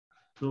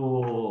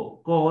to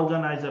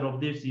co-organizer of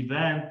this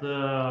event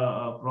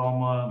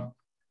from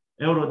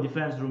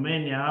EuroDefense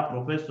Romania,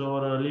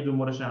 Professor Liviu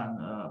MUREŞAN.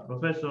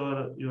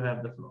 Professor, you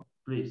have the floor,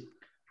 please.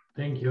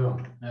 Thank you.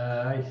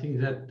 I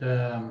think that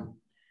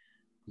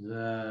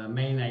the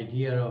main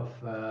idea of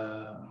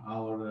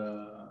our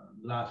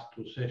last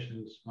two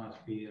sessions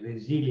must be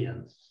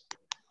resilience.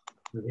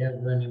 We have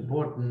an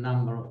important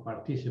number of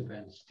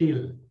participants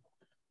still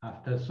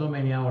after so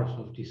many hours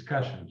of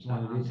discussions.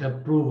 And it's a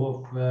proof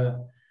of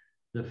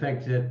the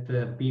fact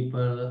that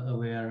people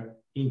were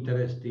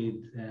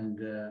interested, and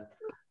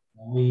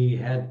we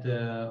had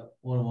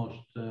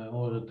almost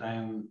all the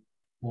time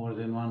more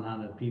than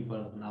 100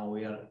 people. Now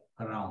we are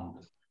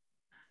around.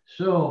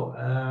 So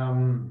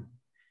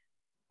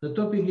the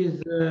topic is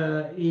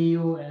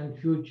EU and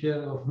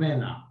future of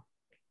MENA.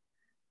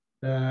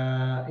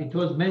 It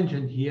was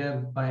mentioned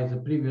here by the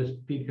previous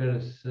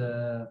speakers,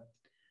 the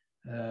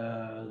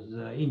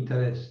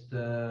interest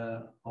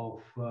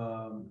of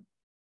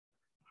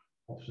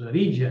the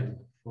region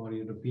for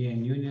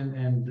European Union,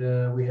 and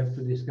we have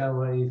to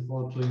discover if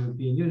also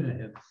European Union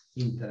has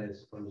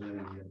interest for the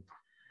region.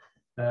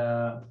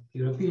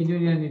 European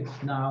Union is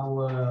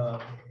now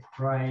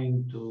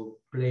trying to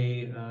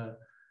play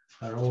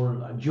a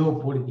role, a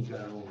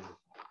geopolitical role.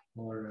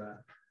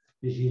 Or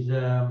this is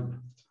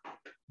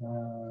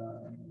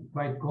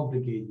quite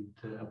complicated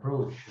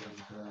approach.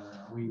 And,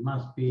 we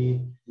must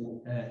be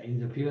in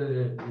the field,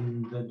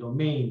 in the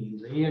domain, in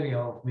the area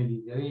of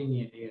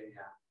Mediterranean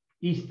area,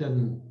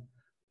 Eastern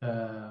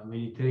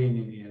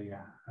Mediterranean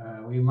area.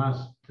 We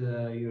must,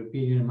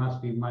 European Union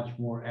must be much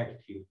more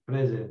active,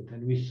 present,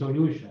 and with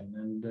solution,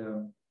 and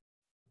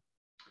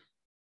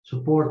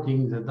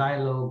supporting the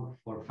dialogue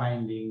for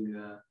finding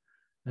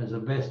the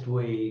best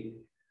way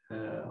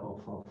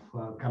of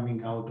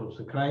coming out of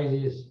the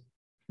crisis.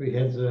 We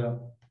had the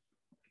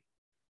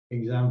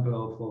example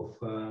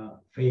of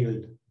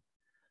failed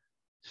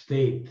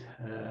state,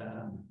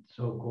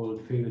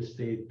 so-called failed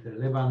state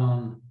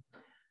Lebanon,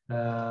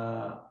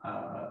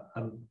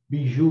 a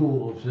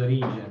bijou of the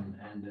region,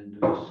 and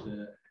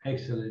with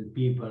excellent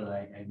people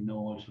I know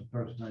also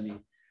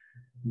personally.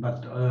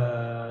 But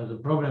the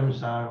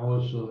problems are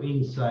also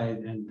inside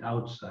and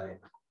outside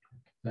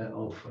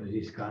of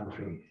this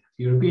country.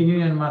 The European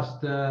Union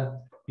must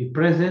be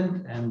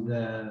present and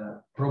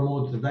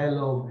promote the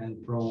dialogue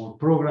and promote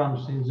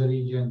programs in the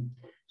region.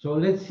 So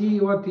let's see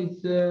what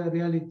is the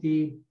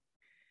reality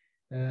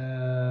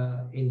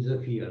in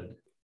the field.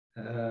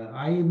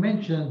 I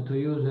mentioned to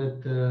you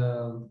that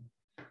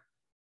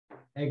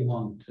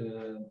Egmont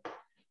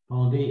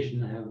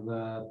Foundation have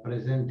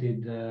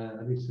presented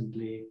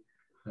recently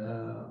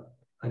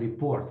a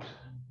report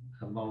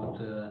about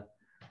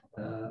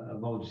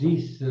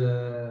this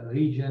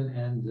region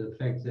and the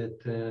fact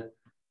that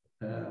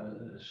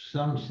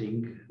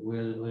something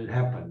will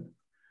happen.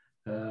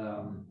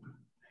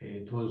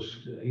 It was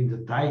in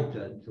the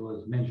title, it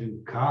was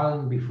mentioned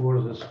calm before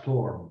the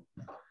storm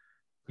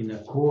in a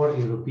core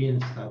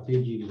European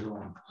strategic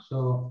zone.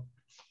 So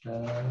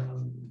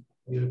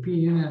European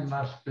Union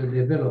must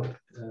develop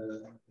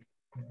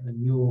a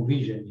new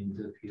vision in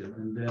the field.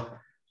 And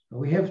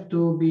we have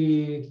to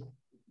be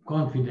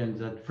confident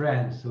that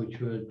France, which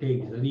will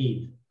take the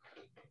lead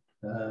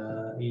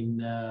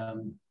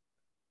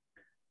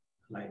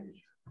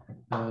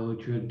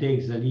which will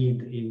take the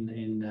lead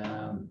in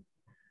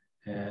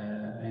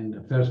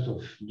the 1st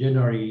of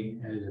January,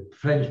 the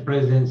French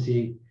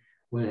presidency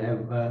will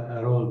have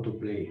a role to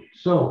play.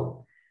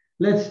 So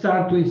let's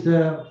start with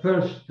the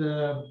first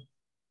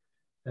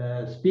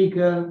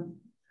speaker,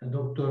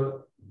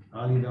 Dr.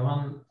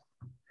 Alibeman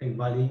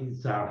Eghbali,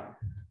 ZARCH.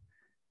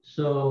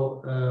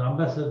 So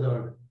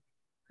Ambassador,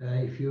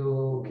 if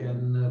you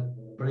can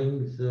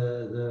bring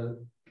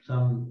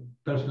some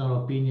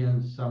personal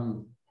opinions,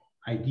 some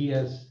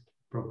ideas,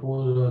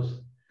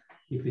 proposals,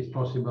 if it's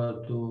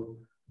possible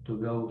to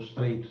go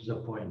straight to the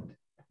point.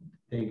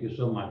 Thank you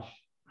so much.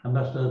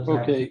 Ambassador ZARCH.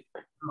 Okay,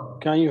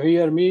 can you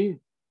hear me?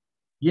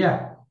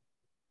 Yeah.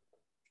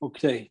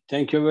 Okay,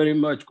 thank you very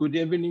much. Good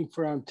evening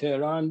from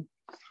Tehran.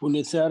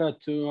 Bună seara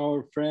to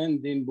our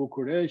friend in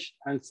Bucharest,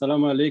 and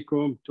salam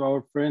alaikum to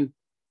our friend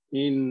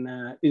in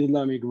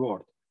Islamic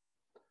world.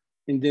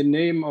 In the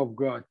name of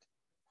God,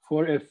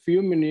 for a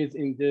few minutes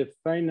in the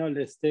final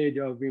stage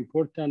of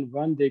important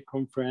one-day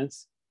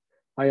conference,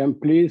 I am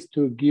pleased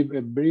to give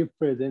a brief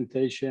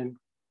presentation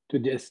to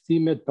the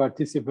esteemed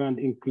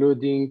participants,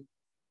 including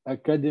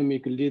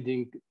academic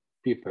leading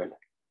people.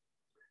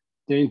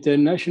 The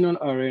international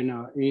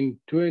arena in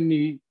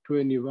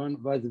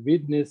 2021 was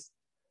witnessed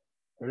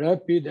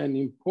rapid and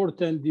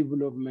important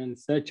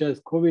developments such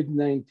as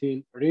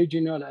COVID-19,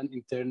 regional and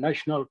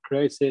international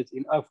crises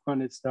in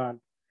Afghanistan,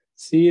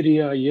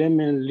 Syria,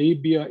 Yemen,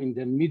 Libya, in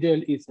the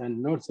Middle East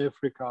and North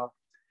Africa,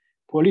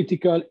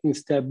 political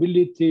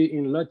instability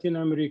in Latin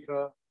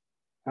America,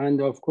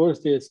 and of course,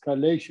 the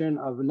escalation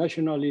of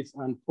nationalists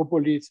and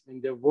populists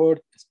in the world,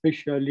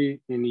 especially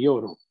in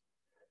Europe.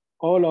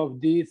 All of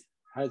this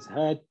has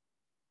had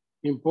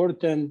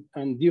important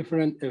and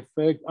different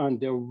effects on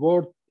the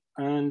world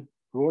and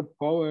world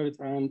powers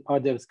and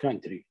others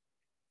countries.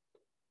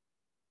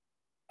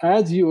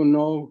 As you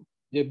know,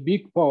 the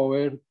big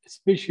power,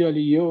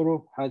 especially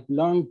Europe, has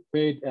long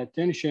paid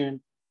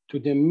attention to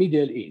the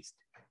Middle East.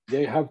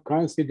 They have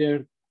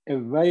considered a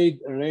wide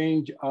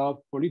range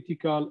of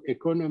political,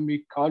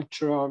 economic,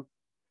 cultural,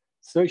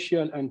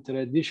 social, and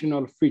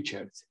traditional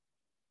features.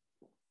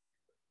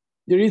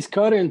 There is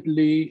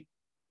currently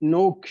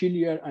no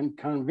clear and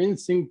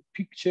convincing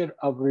picture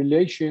of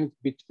relations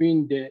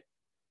between the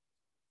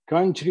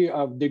country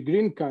of the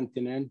Green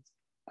Continent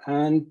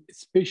and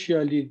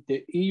especially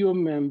the EU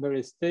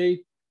member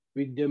state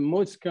with the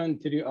most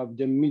country of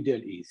the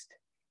Middle East.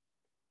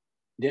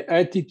 The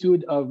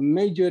attitude of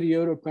major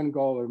European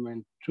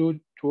governments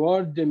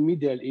toward the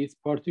Middle East,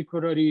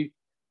 particularly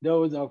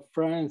those of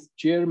France,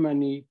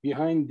 Germany,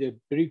 behind the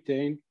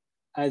Britain,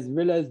 as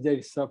well as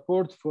their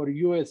support for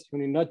US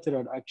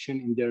unilateral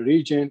action in the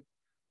region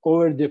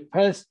over the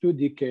past 2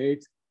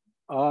 decades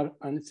are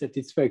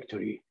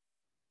unsatisfactory.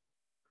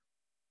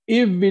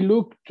 If we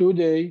look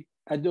today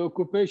at the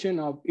occupation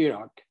of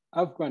Iraq,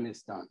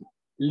 Afghanistan,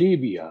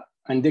 Libya,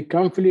 and the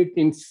conflict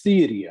in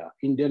Syria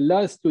in the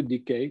last 2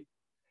 decades,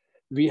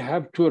 we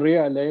have to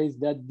realize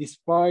that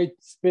despite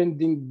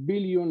spending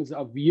billions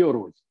of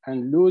euros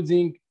and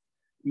losing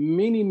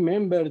many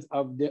members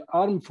of the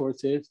armed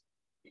forces,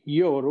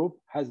 Europe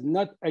has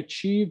not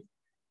achieved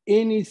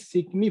any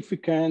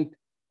significant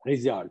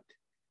result.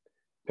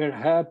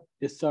 Perhaps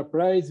the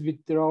surprise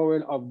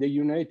withdrawal of the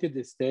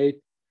United States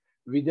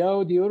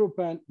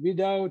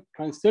without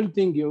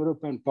consulting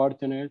European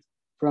partners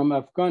from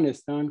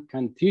Afghanistan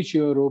can teach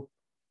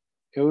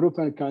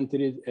European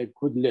countries a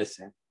good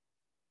lesson.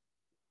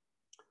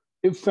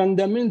 A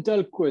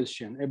fundamental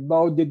question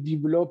about the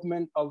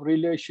development of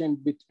relations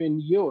between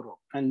Europe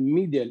and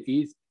Middle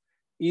East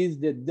is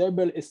the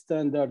double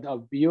standard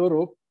of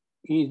Europe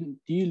in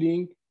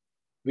dealing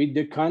with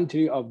the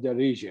country of the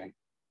region.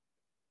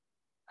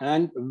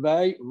 And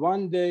why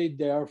one day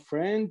they are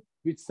friends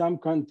with some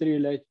country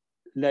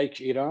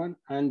like Iran,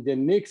 and the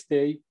next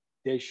day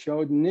they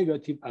showed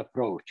negative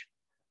approach,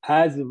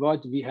 as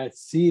what we had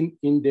seen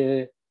in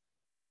the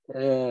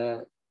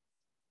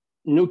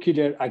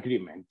nuclear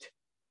agreement.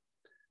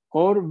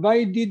 Or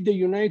why did the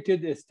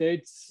United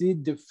States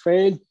cede the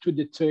fail to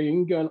the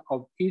triangle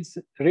of its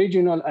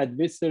regional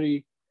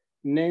adversary,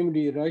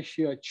 namely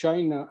Russia,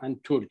 China,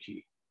 and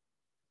Turkey?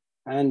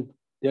 And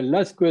the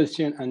last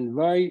question, and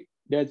why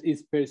does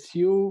it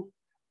pursue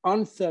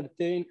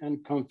uncertain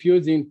and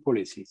confusing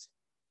policies?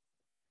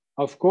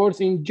 Of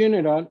course, in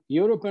general,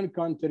 European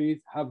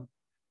countries have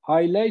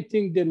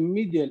highlighting the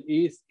Middle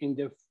East in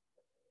the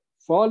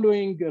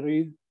following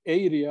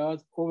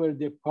areas over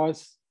the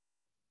past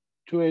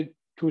 2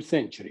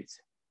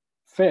 centuries.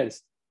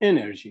 First,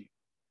 energy.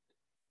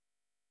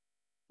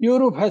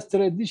 Europe has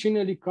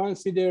traditionally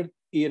considered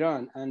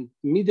Iran and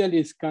Middle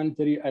East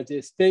country as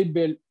a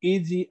stable,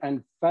 easy,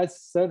 and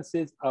fast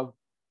sources of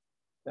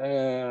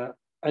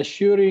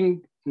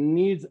assuring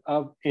needs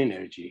of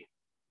energy.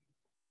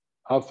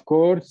 Of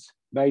course,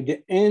 by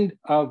the end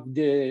of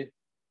the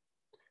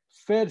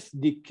first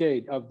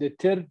decade of the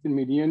 3rd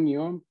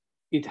millennium,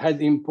 it has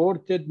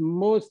imported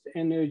most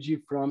energy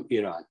from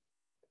Iran.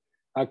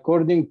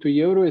 According to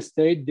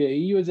Eurostat, the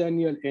EU's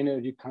annual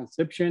energy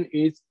consumption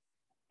is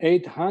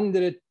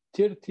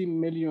 830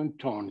 million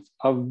tons,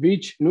 of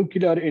which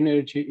nuclear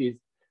energy is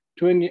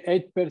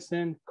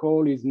 28%,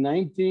 coal is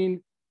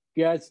 19%,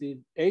 gas is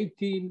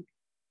 18%,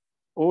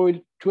 oil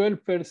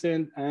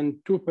 12%, and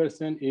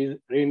 2% is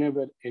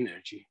renewable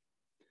energy.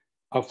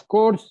 Of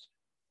course,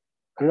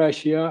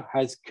 Russia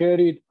has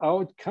carried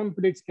out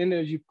complex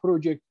energy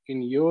projects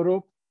in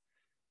Europe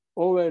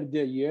over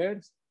the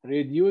years,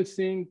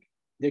 reducing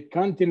the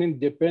continent's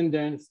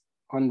dependence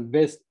on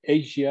West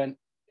Asian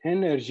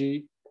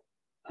energy.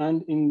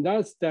 And in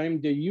that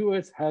time, the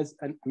US has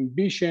an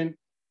ambition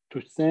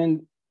to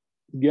send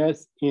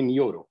gas in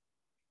Europe.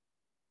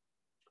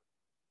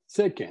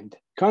 Second,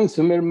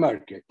 consumer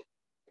market.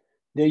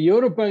 The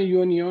European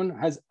Union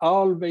has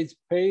always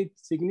paid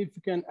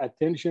significant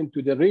attention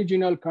to the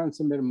regional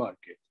consumer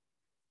market.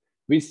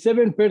 With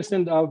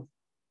 7% of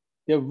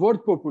the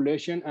world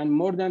population and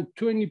more than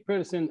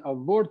 20% of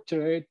world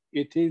trade,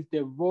 it is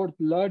the world's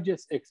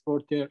largest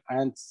exporter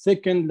and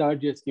 2nd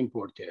largest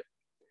importer.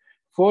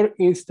 For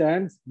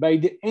instance, by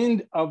the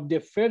end of the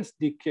first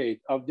decade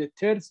of the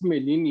 3rd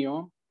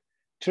millennium,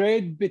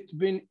 trade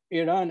between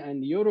Iran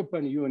and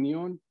European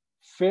Union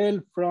fell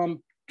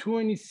from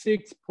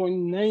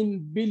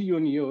 26.9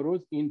 billion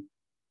euros in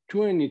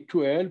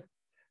 2012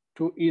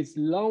 to its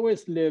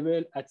lowest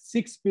level at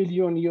 6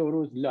 billion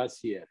euros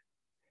last year,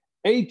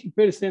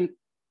 80%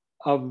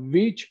 of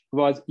which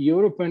was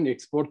European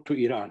export to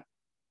Iran.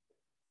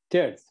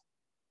 Third,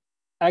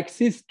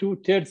 access to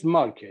third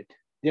market.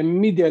 The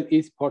Middle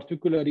East,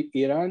 particularly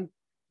Iran,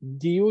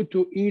 due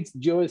to its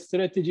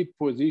geostrategic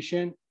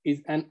position,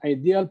 is an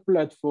ideal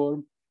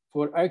platform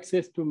for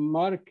access to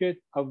market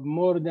of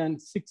more than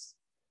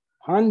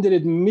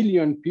 600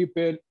 million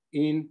people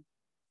in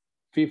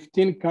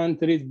 15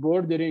 countries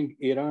bordering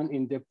Iran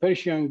in the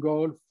Persian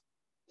Gulf,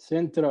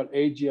 Central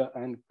Asia,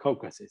 and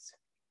Caucasus.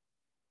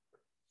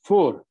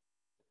 4,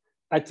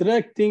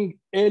 attracting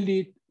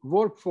elite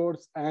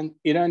workforce and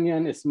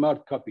Iranian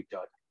smart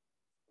capital.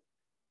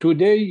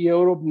 Today,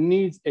 Europe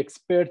needs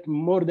experts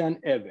more than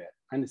ever.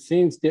 And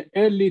since the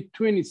early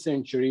 20th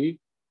century,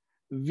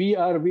 we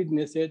are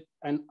witnessing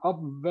an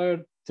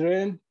upward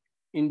trend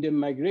in the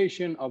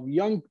migration of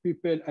young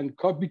people and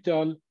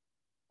capital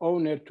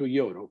owners to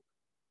Europe.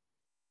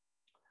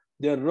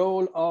 The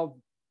role of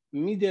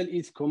Middle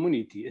East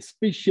community,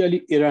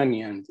 especially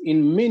Iranians,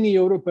 in many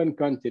European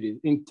countries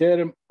in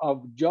terms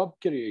of job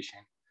creation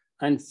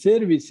and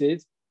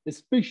services,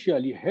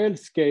 especially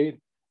healthcare,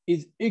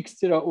 is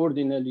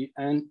extraordinary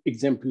and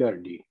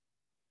exemplary.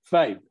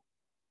 5,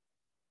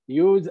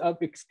 use of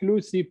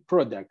exclusive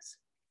products.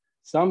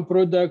 Some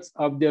products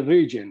of the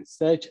region,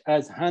 such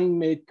as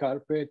handmade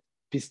carpet,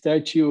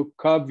 pistachio,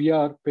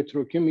 caviar,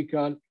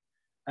 petrochemical,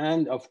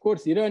 and of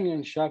course,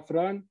 Iranian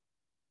saffron,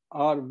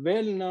 are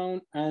well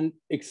known and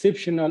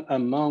exceptional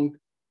among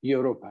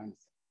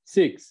Europeans.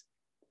 6,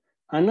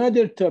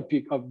 another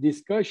topic of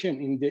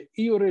discussion in the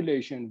EU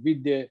relation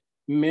with the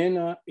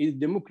MENA is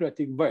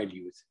democratic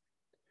values.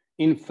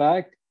 In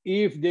fact,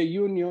 if the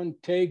Union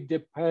take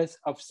the path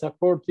of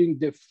supporting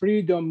the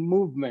freedom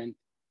movement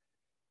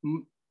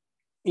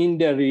in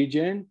the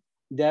region,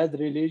 that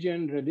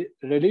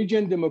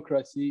religion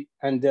democracy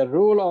and the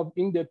role of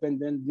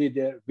independent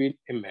leader will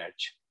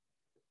emerge.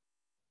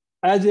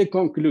 As a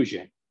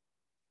conclusion,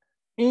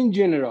 in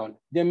general,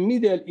 the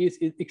Middle East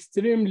is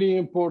extremely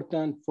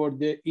important for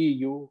the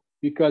EU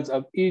because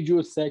of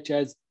issues such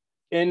as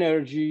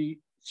energy,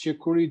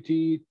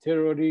 security,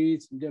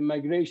 terrorism, the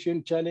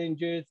migration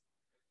challenges,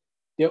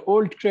 the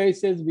old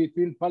crisis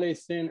between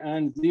Palestine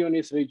and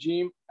Zionist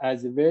regime,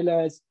 as well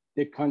as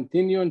the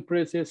continuing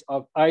process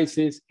of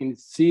ISIS in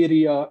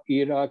Syria,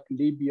 Iraq,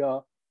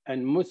 Libya,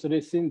 and most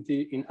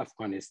recently in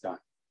Afghanistan.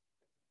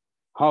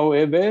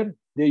 However,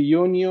 the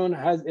Union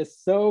has a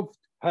soft,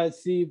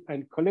 passive,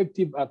 and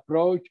collective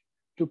approach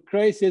to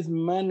crisis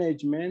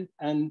management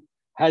and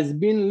has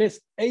been less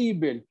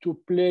able to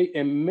play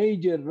a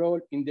major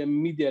role in the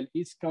Middle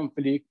East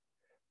conflict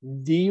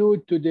due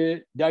to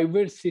the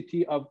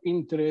diversity of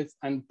interests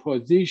and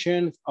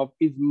positions of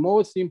its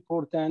most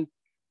important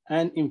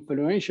and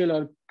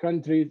influential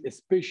countries,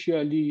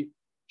 especially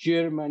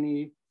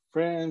Germany,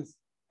 France,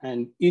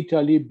 and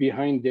Italy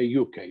behind the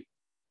UK.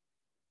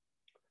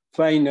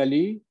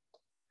 Finally,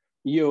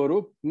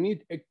 Europe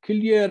needs a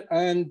clear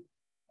and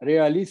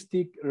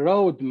realistic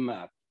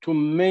roadmap to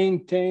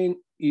maintain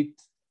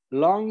its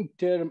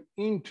long-term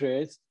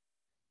interest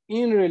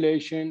in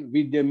relation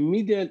with the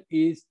Middle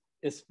East,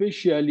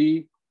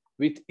 especially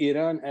with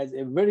Iran as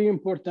a very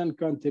important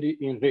country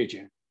in the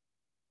region.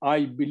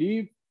 I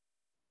believe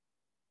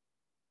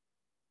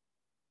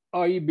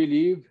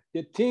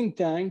the think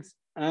tanks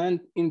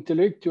and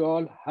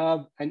intellectuals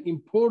have an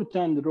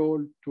important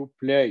role to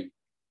play.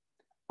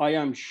 I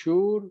am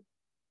sure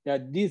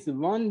that this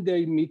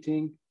one-day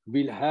meeting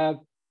will have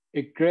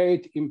a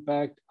great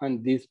impact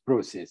on this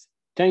process.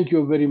 Thank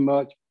you very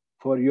much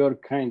for your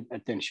kind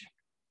attention.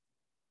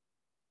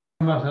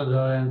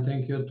 Ambassador, and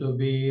thank you to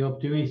be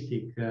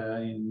optimistic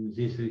in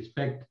this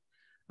respect.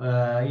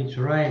 It's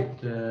right.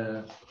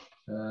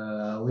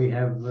 We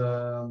have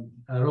a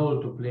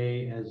role to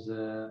play as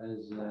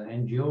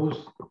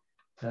NGOs.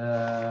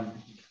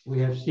 We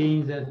have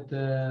seen that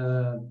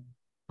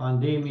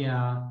pandemic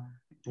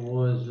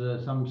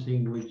was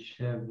something which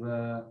have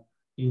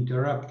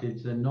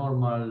interrupted the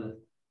normal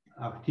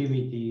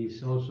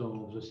activities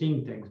also of the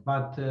think tanks.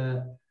 But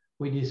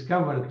we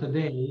discovered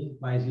today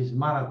by this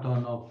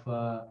marathon of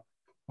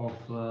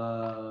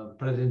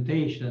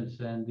presentations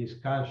and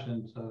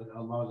discussions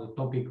about the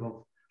topic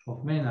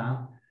of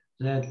MENA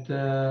that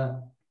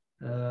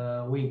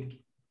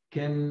we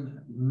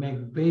can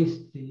make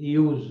best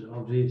use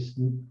of this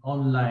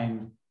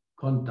online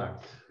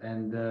contact.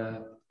 And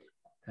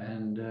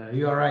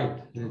you are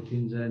right that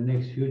in the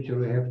next future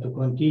we have to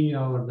continue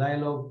our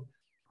dialogue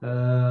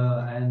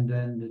and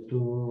then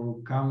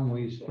to come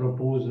with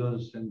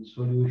proposals and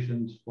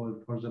solutions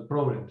for the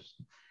problems.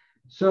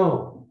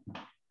 So,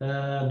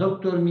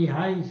 Dr.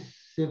 Mihai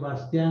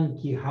Sebastian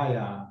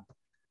CHIHAIA,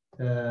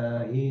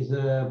 he's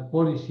a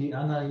policy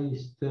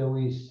analyst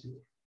with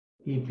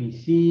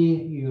EPC,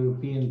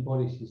 European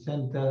Policy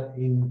Center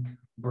in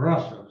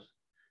Brussels,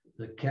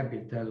 the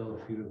capital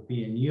of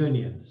European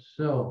Union.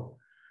 So,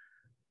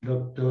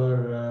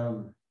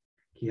 Dr.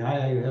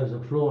 CHIHAIA, you have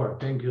the floor.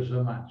 Thank you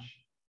so much.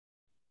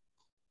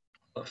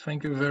 Well,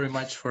 thank you very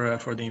much for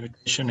the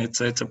invitation.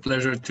 It's a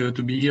pleasure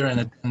to be here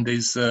and attend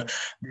these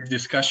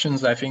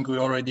discussions. I think we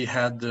already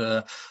had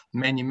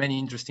many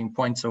interesting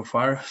points so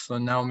far. So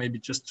now maybe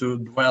just to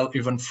dwell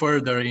even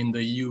further in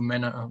the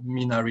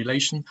EU-MENA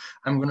relation,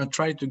 I'm going to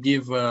try to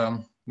give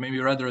maybe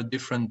rather a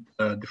different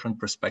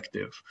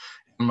perspective,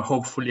 and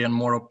hopefully a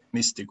more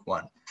optimistic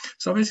one.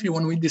 So obviously,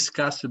 when we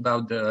discuss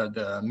about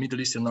the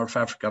Middle East and North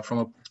Africa from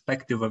a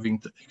perspective of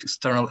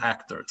external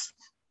actors,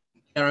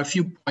 there are a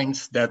few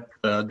points that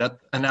that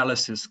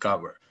analysis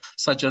cover.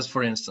 such as,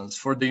 for instance,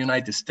 for the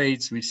United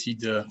States, we see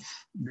the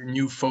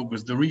new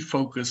focus, the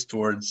refocus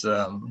towards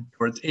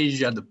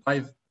Asia, the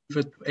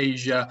pivot to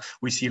Asia.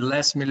 We see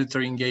less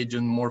military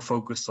engagement, more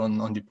focus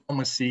on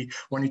diplomacy.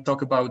 When we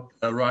talk about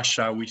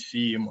Russia, we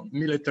see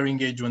military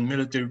engagement,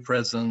 military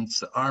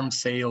presence, arms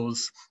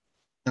sales,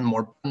 and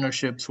more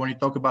partnerships. When you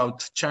talk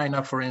about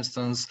China, for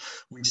instance,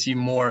 we see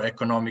more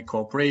economic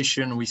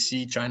cooperation. We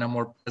see China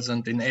more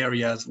present in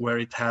areas where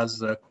it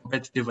has a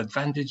competitive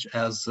advantage,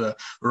 as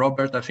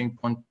Robert, I think,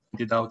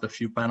 pointed out a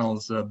few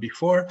panels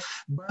before.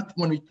 But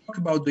when we talk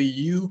about the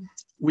EU,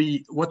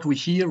 what we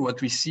hear,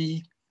 what we see,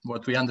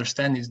 what we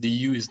understand is the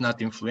EU is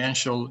not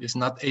influential, is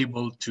not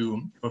able to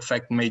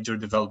affect major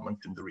development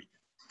in the region.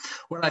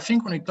 Well, I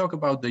think when we talk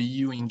about the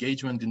EU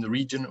engagement in the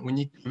region, we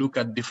need to look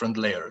at different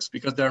layers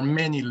because there are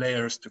many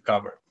layers to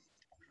cover.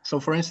 So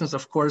for instance,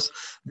 of course,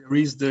 there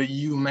is the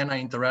EU-MENA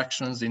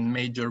interactions in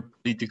major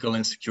political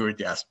and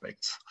security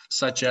aspects,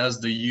 such as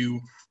the EU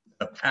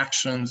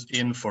actions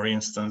in, for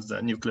instance,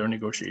 the nuclear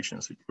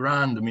negotiations with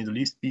Iran, the Middle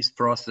East peace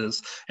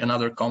process, and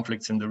other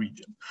conflicts in the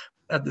region.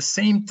 At the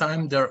same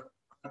time, there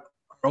are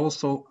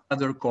also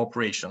other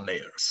cooperation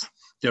layers.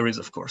 There is,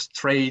 of course,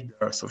 trade,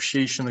 there are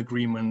association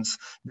agreements,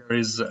 there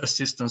is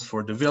assistance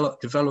for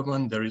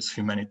development, there is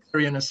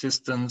humanitarian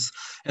assistance,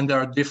 and there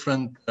are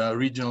different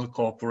regional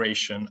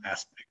cooperation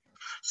aspects.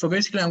 So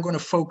basically, I'm going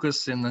to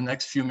focus in the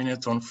next few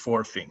minutes on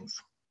 4 things.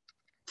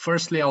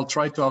 Firstly, I'll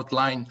try to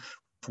outline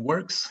what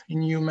works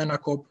in EU-MENA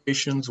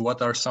cooperations,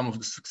 what are some of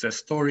the success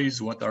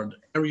stories, what are the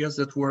areas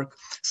that work.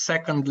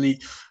 Secondly,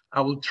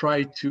 I will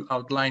try to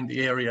outline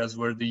the areas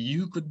where the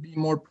EU could be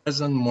more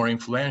present, more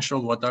influential,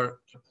 what are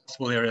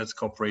possible areas of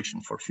cooperation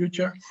for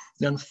future.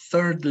 Then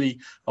thirdly,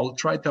 I'll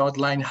try to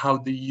outline how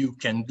the EU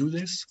can do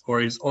this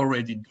or is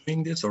already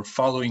doing this or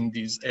following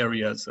these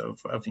areas of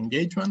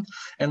engagement.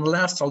 And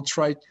last, I'll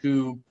try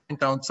to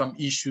point out some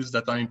issues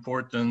that are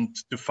important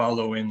to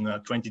follow in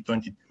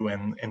 2022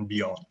 and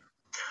beyond.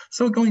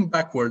 So going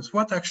backwards,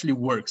 what actually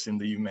works in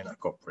the EU-MENA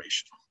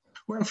cooperation?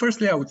 Well,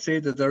 firstly, I would say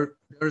that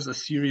there's a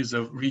series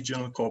of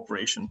regional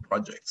cooperation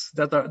projects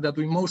that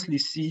we mostly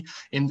see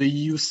in the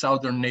EU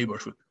Southern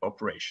Neighborhood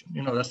cooperation.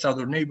 You know, the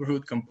Southern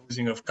Neighborhood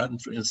composing of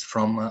countries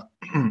from,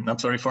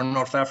 from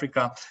North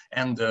Africa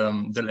and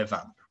the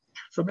Levant.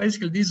 So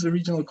basically, these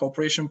regional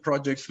cooperation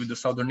projects with the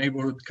Southern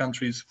Neighborhood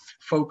countries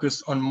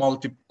focus on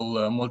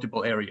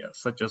multiple areas,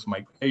 such as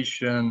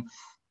migration,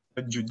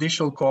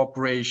 judicial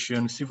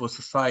cooperation, civil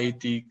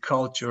society,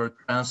 culture,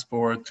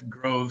 transport,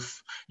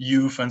 growth,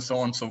 youth, and so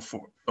on and so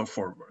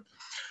forward.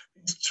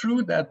 It's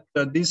true that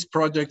these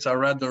projects are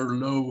rather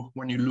low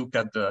when you look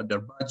at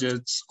their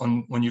budgets,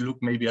 when you look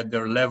maybe at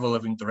their level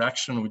of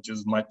interaction, which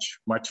is much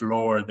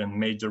lower than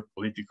major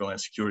political and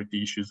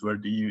security issues where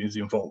the EU is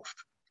involved.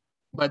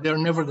 But they're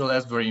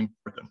nevertheless very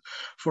important.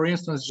 For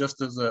instance,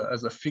 just as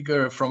a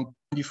figure, from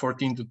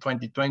 2014 to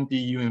 2020,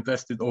 you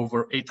invested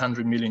over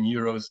 800 million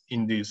euros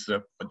in these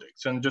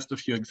projects. And just a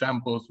few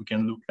examples, we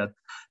can look at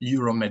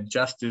Euromed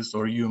Justice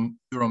or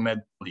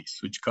Euromed Police,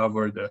 which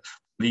cover the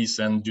police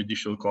and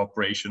judicial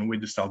cooperation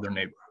with the Southern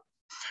Neighborhood.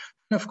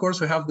 And of course,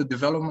 we have the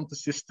development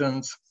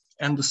assistance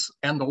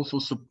and also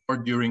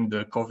support during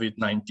the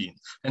COVID-19.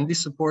 And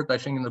this support, I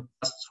think in the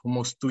past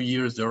almost 2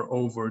 years, there are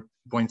over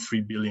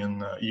 2.3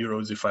 billion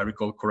euros, if I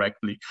recall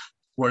correctly,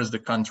 towards the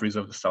countries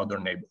of the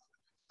Southern Neighborhood.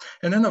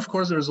 And then, of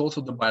course, there's also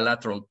the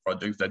bilateral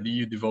projects that the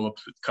EU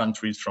develops with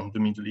countries from the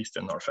Middle East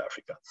and North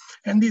Africa.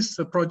 And this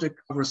project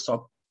covers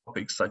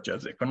topics such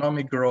as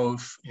economic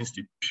growth,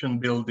 institution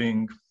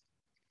building,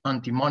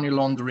 anti-money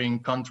laundering,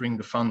 countering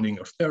the funding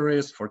of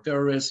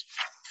terrorists,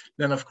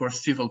 then, of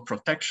course, civil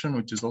protection,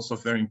 which is also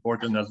very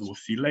important, as we'll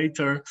see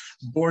later,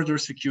 border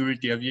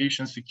security,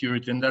 aviation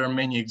security, and there are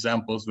many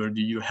examples where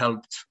the EU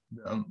helped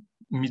the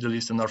Middle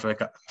East and North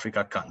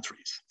Africa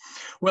countries.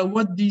 Well,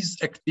 what these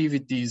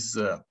activities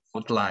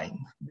outline?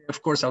 They,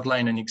 of course,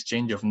 outline an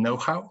exchange of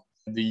know-how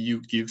the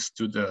EU gives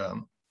to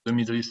the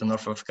Middle East and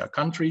North Africa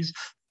countries.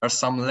 There are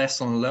some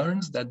lessons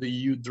learned that the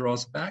EU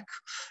draws back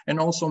and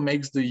also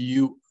makes the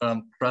EU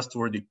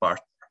trustworthy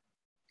partner.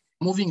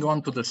 Moving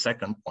on to the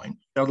second point,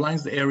 it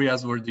outlines the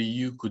areas where the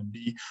EU could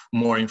be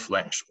more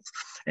influential.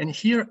 And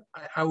here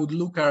I would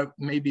look at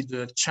maybe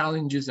the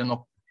challenges and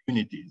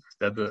opportunities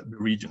that the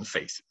region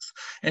faces.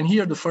 And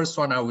here the first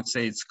one I would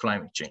say is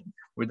climate change,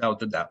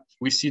 without a doubt.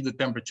 We see the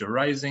temperature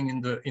rising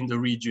in the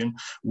region,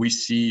 we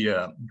see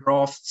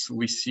droughts,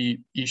 we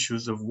see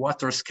issues of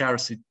water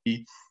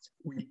scarcity,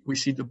 we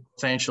see the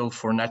potential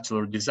for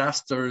natural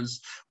disasters,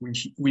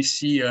 we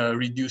see a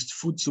reduced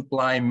food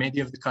supply. Many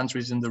of the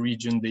countries in the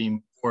region, they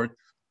import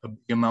a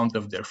big amount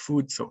of their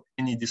food, so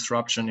any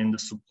disruption in the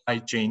supply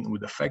chain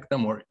would affect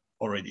them, or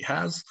already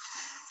has.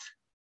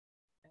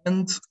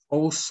 And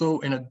also,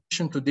 in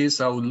addition to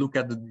this, I would look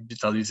at the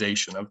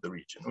digitalization of the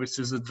region, which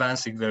is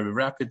advancing very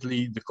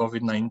rapidly. The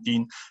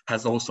COVID-19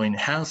 has also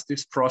enhanced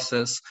this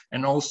process,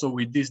 and also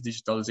with this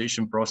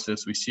digitalization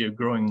process, we see a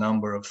growing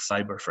number of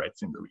cyber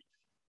threats in the region.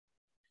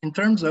 In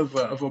terms of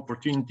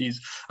opportunities,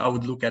 I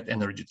would look at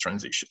energy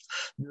transition.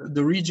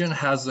 The region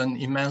has an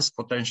immense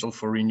potential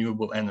for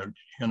renewable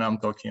energy, and I'm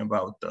talking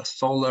about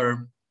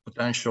solar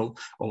potential,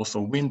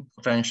 also wind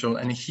potential,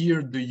 and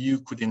here the EU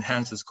could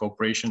enhance its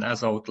cooperation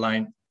as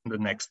outlined in the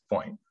next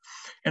point.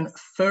 And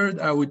third,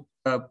 I would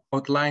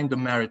outline the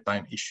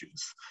maritime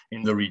issues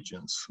in the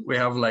regions. We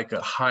have like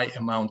a high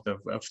amount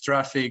of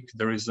traffic.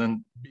 There is a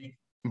big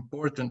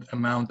important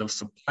amount of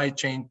supply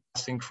chain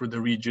passing through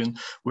the region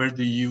where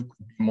the EU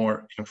could be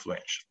more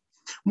influential.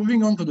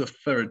 Moving on to the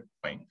third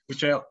point,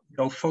 which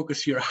I'll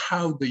focus here,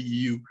 how the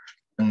EU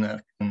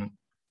can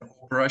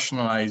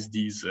operationalize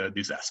these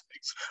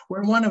aspects,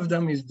 where one of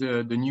them is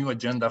the new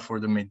agenda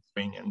for the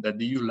Mediterranean that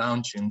the EU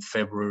launched in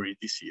February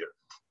this year.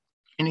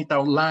 And it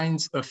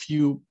outlines a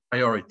few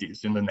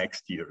priorities in the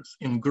next years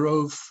in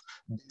growth,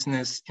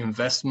 business,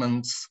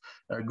 investments,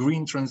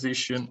 green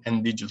transition,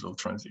 and digital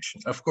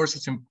transition. Of course,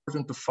 it's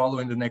important to follow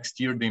in the next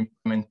year the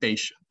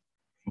implementation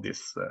in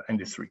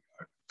this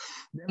regard.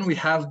 Then we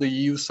have the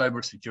EU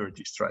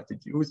cybersecurity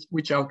strategy,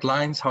 which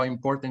outlines how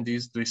important it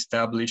is to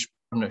establish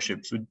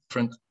partnerships with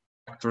different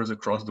actors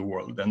across the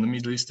world. And the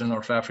Middle East and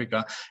North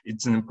Africa,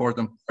 it's an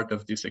important part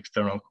of this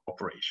external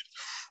cooperation.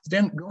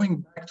 Then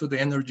going back to the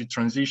energy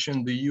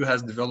transition, the EU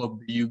has developed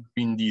the EU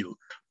Green Deal,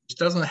 which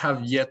doesn't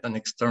have yet an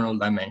external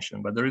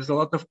dimension, but there is a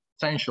lot of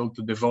potential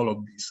to develop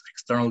this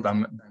external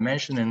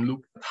dimension and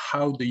look at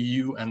how the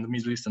EU and the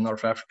Middle East and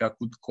North Africa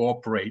could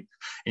cooperate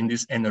in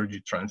this energy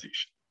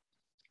transition.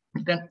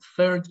 Then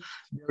third,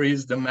 there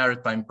is the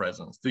maritime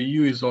presence. The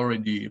EU is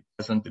already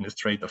present in the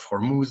Strait of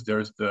Hormuz.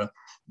 There's the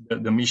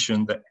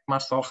mission, the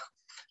EMASOC,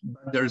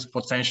 but there is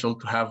potential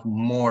to have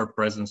more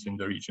presence in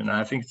the region. And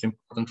I think it's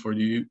important for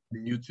the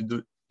EU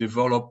to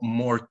develop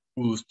more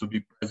tools to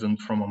be present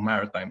from a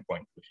maritime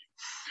point of view.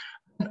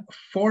 And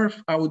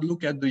fourth, I would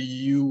look at the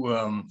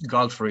EU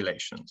Gulf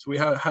relations. We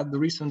have had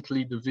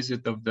recently the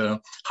visit of the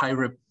High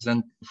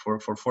Representative for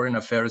Foreign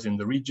Affairs in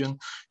the region.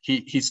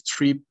 His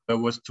trip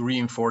was to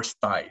reinforce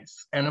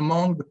ties. And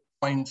among the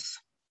points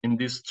in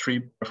this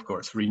trip, of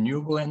course,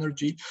 renewable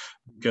energy,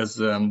 because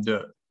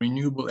the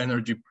renewable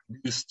energy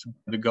produced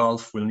by the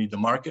Gulf will need a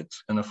market.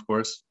 And of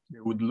course, they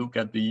would look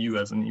at the EU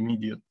as an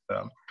immediate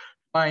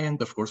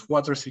client, of course,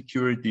 water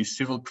security,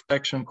 civil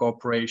protection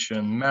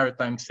cooperation,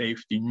 maritime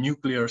safety,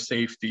 nuclear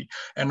safety,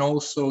 and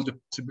also the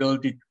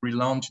possibility to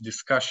relaunch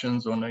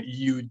discussions on a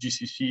EU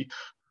GCC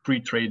free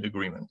trade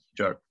agreement,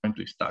 which are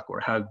currently stuck or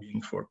have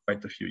been for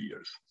quite a few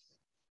years.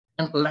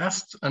 And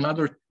last,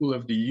 another tool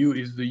of the EU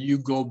is the EU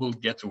Global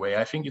Gateway.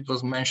 I think it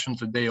was mentioned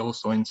today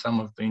also in some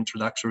of the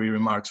introductory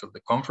remarks of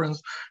the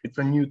conference. It's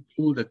a new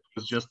tool that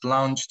was just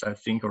launched, I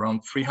think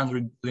around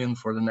 300 billion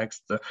for the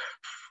next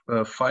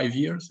 5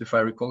 years, if I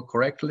recall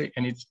correctly.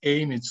 And its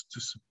aim is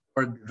to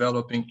support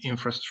developing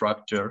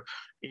infrastructure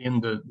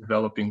in the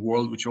developing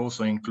world, which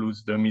also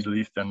includes the Middle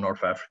East and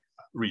North Africa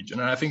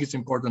region. And I think it's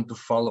important to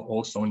follow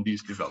also in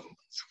these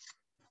developments.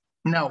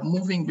 Now,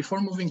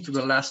 before moving to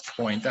the last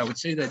point, I would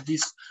say that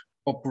this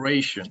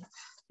cooperation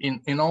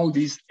in all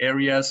these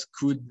areas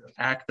could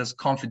act as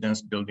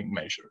confidence building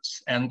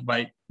measures. And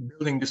by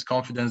building this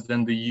confidence,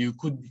 then the EU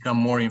could become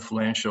more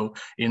influential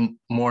in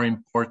more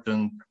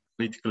important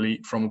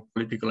from a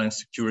political and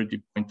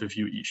security point of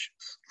view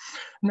issues.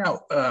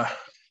 Now,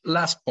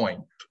 last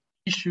point,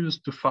 issues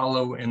to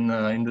follow in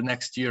the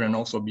next year and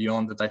also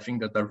beyond that I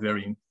think that are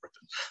very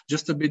important.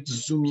 Just a bit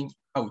zooming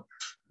out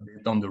a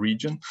bit on the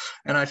region,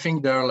 and I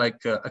think there are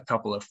like a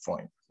couple of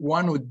points.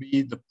 One would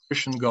be the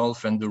Persian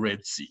Gulf and the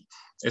Red Sea,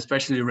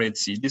 especially Red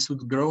Sea. This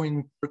would grow in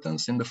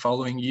importance in the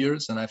following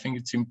years, and I think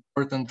it's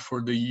important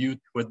for the EU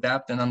to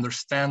adapt and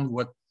understand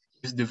what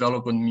this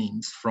development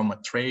means from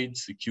a trade,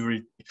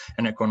 security,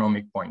 and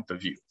economic point of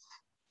view.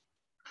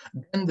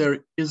 Then there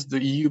is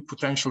the EU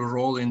potential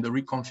role in the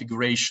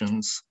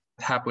reconfigurations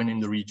that happen in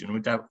the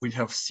region. We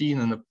have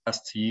seen in the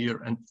past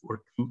year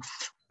or two,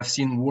 I've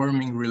seen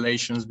warming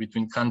relations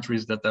between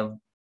countries that have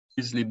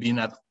easily been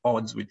at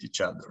odds with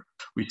each other.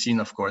 We've seen,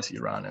 of course,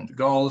 Iran and the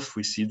Gulf.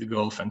 We see the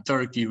Gulf and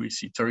Turkey. We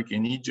see Turkey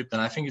and Egypt.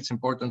 And I think it's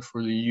important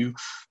for the EU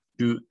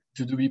to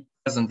be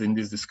present in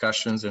these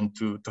discussions and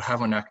to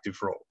have an active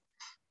role.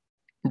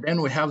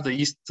 Then we have the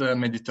East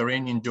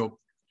Mediterranean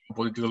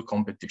geopolitical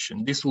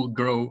competition. This will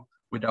grow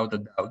without a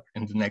doubt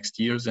in the next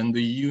years, and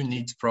the EU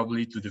needs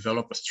probably to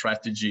develop a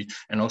strategy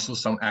and also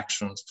some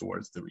actions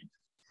towards the region.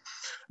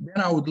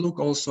 Then I would look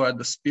also at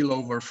the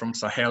spillover from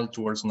Sahel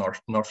towards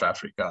North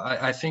Africa.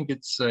 I think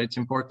it's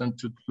important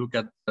to look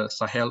at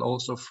Sahel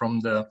also from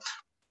the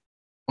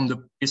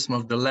prism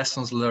of the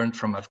lessons learned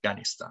from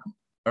Afghanistan.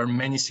 There are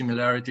many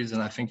similarities,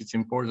 and I think it's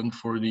important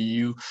for the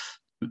EU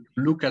to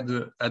look at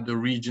the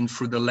region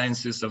through the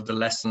lenses of the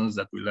lessons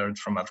that we learned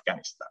from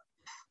Afghanistan.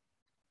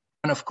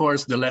 And of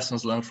course, the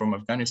lessons learned from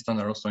Afghanistan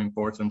are also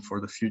important for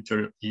the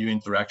future EU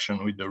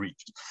interaction with the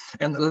region.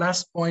 And the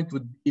last point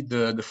would be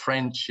the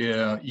French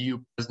EU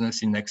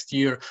presidency next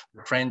year.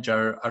 The French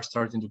are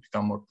starting to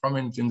become more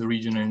prominent in the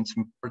region, and it's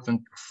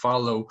important to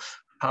follow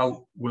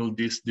how will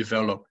this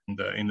develop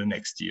in the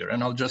next year.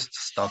 And I'll just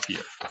stop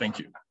here. Thank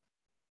you.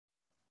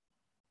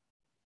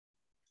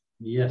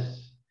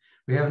 Yes,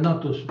 we have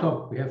not to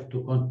stop. We have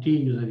to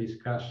continue the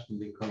discussion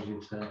because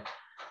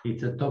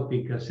it's a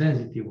topic, a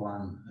sensitive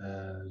one.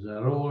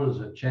 The role,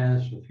 the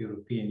chance of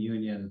European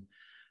Union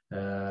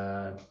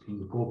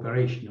in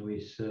cooperation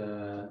with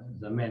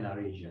the MENA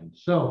region.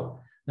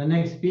 So the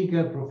next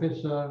speaker,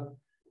 Professor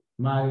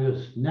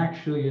Marius,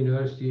 NEACÞU,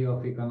 University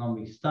of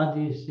Economic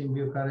Studies in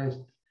Bucharest.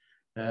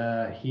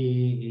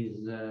 He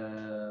is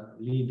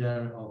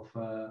leader of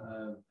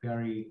a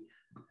very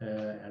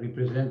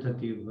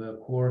representative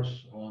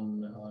course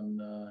on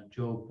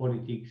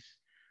geopolitics,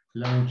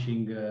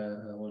 launching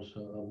also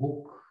a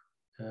book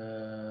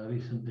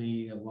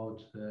recently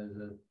about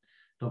the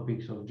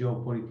topics of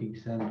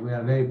geopolitics, and we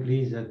are very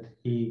pleased that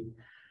he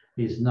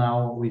is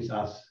now with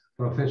us.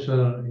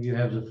 Professor, you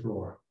have the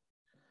floor.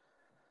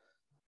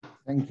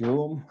 Thank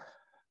you.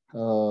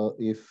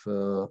 If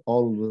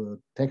all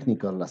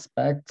technical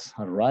aspects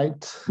are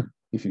right,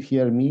 if you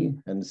hear me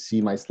and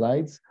see my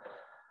slides.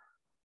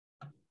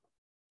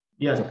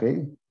 Yes.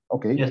 Okay.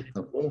 Okay. Yes.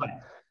 Okay.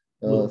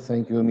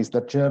 Thank you,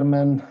 Mr.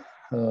 Chairman.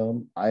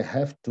 I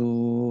have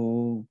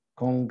to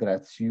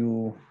congratulate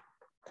you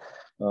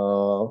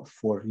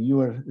for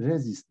your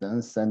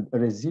resistance and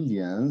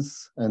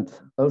resilience, and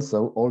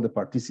also all the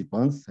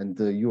participants and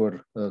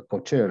your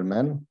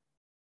co-chairman.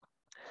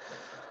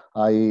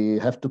 I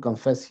have to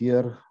confess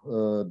here,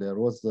 there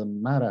was a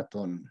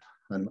marathon,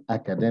 an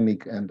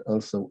academic and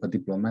also a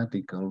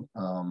diplomatical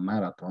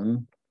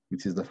marathon,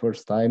 which is the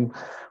first time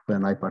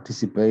when I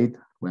participate,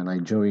 when I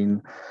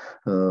join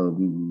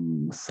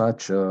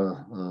such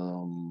a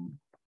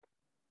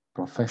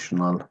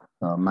professional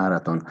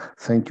marathon.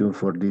 Thank you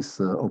for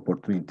this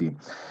opportunity.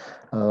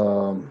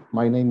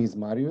 My name is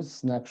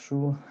Marius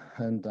NEACÞU,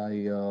 and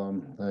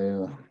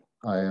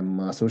I am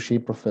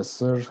associate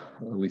professor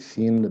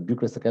within the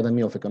Bucharest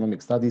Academy of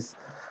Economic Studies,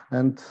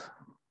 and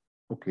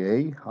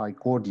I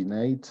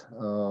coordinate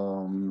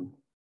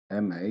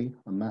MA,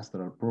 a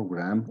master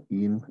program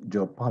in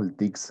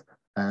geopolitics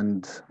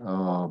and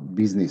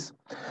business.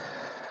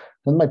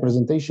 And my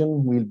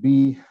presentation will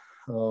be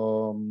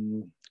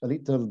a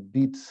little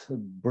bit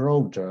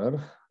broader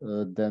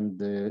than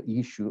the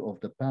issue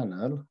of the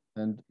panel,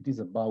 and it is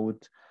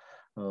about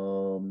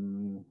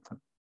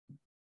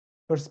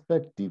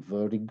perspective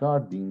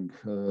regarding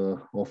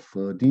of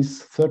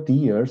these 30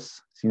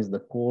 years since the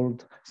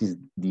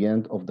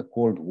end of the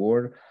Cold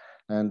War,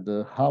 and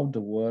how the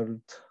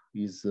world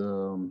is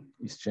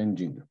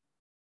changing.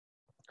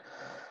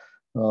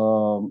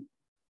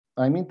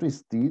 I'm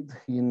interested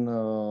in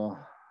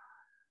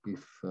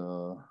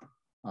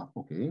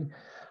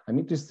I'm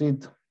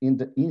interested in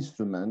the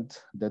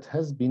instrument that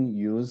has been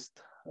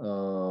used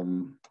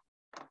and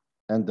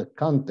the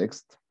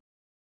context,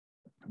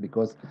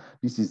 because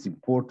this is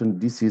important.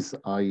 This is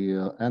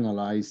I'm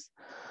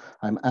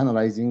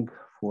analyzing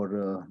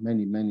for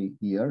many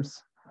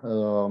years,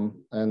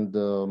 and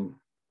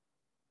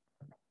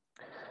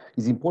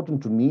it's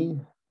important to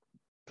me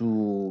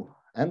to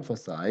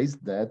emphasize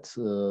that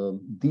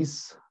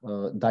this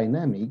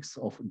dynamics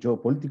of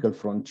geopolitical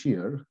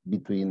frontier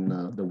between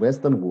the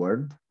Western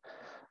world,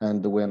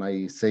 and when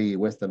I say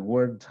Western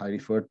world, I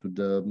refer to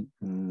the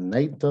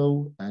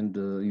NATO and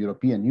the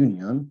European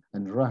Union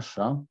and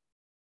Russia.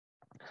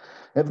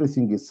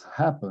 Everything is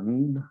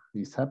happening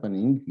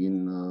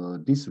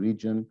in this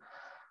region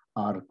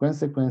are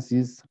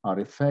consequences, are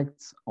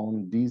effects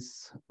on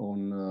this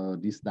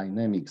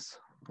dynamics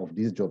of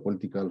this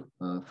geopolitical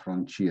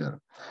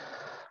frontier.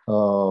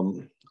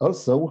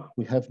 Also,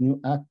 we have new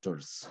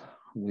actors.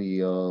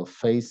 We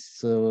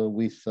face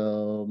with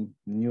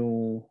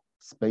new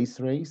space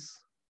race,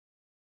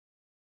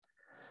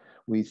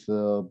 with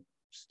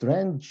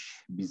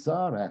strange,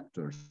 bizarre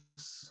actors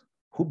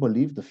who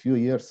believed a few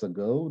years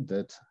ago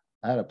that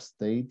Arab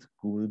state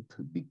could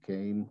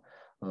become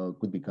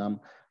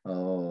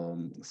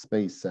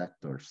space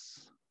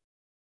actors.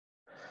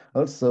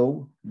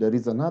 Also, there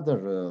is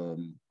another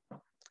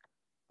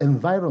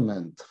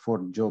environment for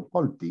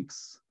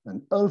geopolitics,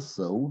 and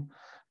also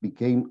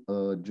became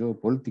a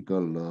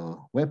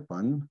geopolitical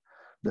weapon,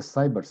 the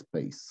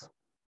cyberspace.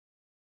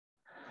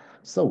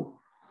 So,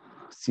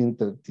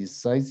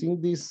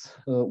 synthesizing this,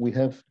 we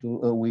have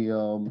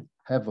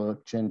a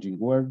changing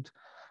world,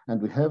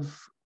 and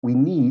we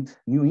need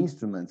new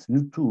instruments,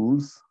 new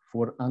tools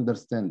for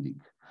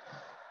understanding.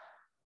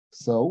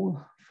 So,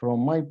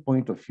 from my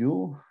point of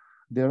view,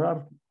 there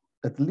are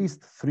at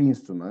least 3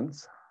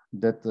 instruments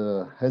that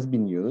has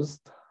been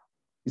used,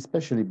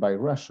 especially by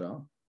Russia,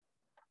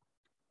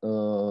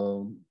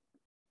 for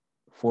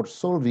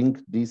solving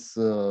this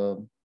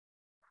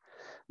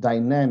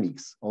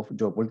dynamics of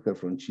geopolitical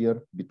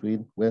frontier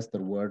between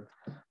Western world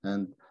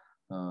and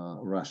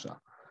Russia.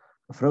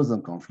 A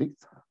frozen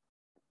conflict,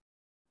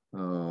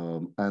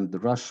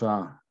 and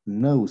Russia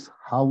knows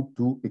how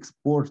to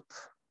export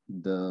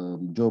the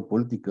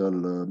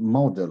geopolitical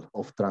model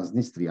of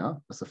Transnistria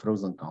as a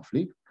frozen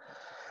conflict.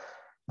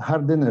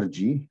 Hard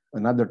energy,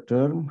 another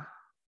term,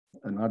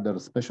 another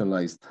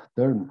specialized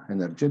term,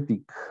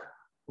 energetic,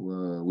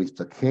 with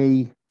the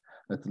K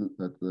at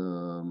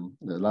the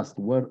last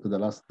word, the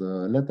last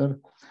letter,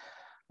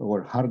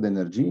 or hard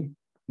energy,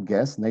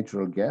 gas,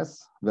 natural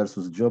gas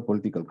versus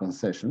geopolitical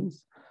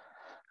concessions.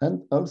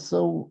 And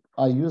also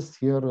I used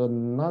here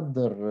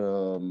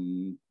another,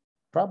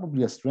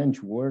 probably a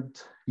strange word,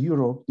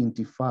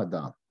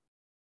 Euro-intifada.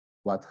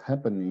 What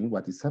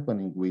is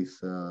happening with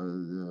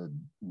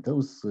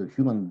those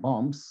human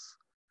bombs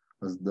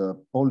as the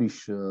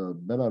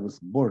Polish-Belarus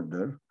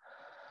border,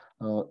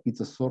 it's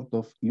a sort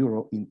of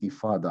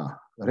Euro-intifada.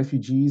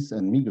 Refugees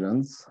and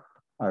migrants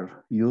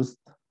are used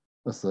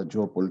as a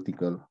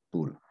geopolitical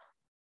tool.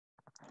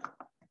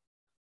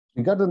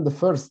 Regarding the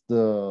first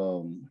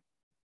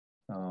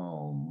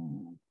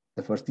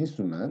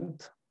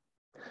instrument,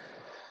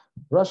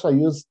 Russia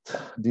used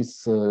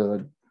this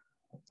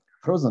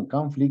frozen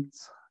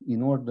conflicts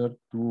in order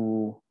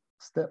to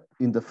step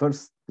in the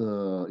first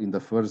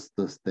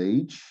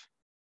stage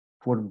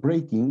for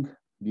breaking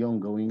the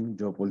ongoing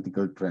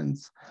geopolitical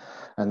trends.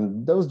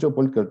 And those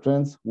geopolitical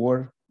trends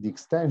were the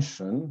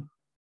extension,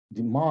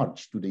 the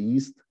march to the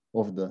east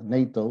of the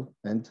NATO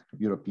and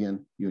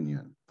European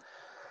Union.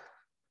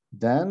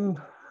 Then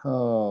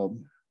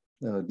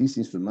this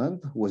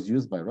instrument was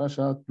used by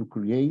Russia to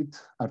create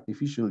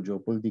artificial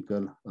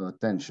geopolitical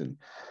tension.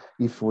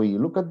 If we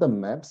look at the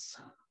maps,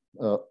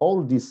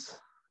 all these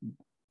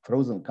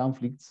frozen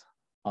conflicts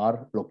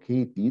are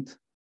located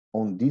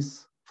on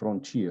this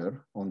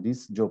frontier, on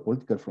this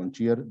geopolitical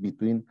frontier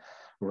between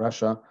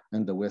Russia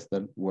and the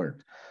Western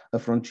world. A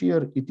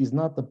frontier, it is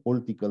not a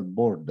political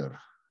border.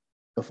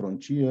 A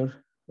frontier,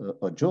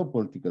 a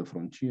geopolitical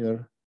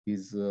frontier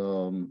is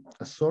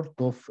a sort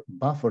of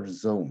buffer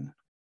zone.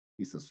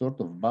 It's a sort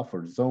of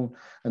buffer zone,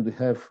 and we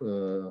have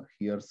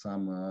here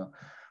some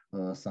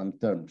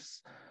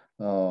terms.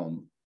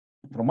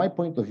 From my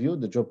point of view,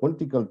 the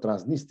geopolitical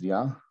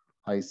Transnistria,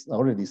 I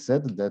already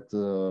said that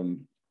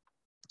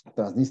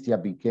Transnistria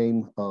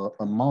became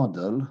a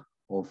model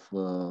of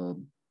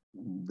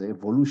the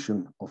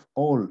evolution of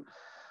all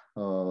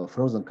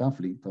frozen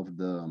conflict of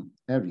the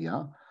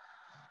area,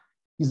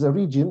 is a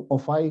region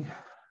of high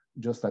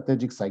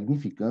geostrategic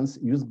significance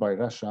used by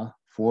Russia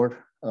for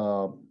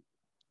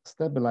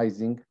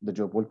stabilizing the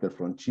geopolitical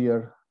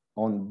frontier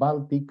on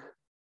Baltic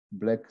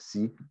Black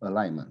Sea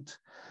alignment.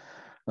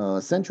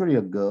 A century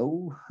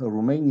ago, a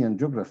Romanian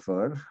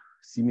geographer,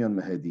 Simeon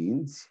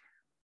Mehedinți,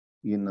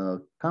 in a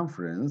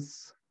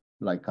conference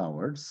like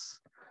ours,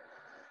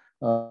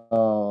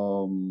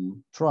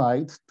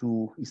 tried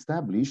to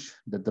establish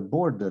that the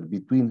border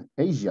between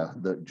Asia,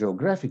 the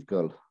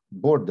geographical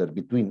border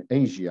between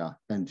Asia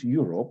and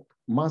Europe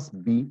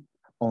must be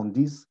on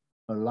this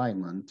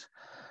alignment,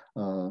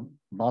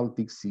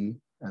 Baltic Sea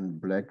and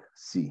Black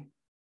Sea.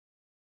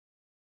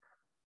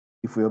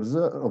 If we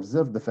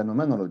observe the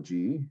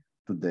phenomenology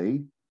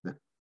today, the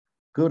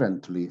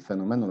currently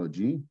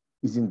phenomenology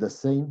is in the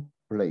same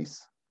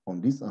place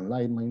on this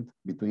alignment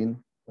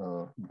between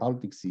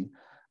Baltic Sea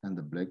and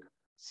the Black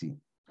Sea.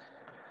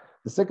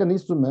 The second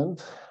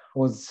instrument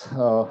was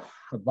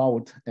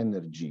about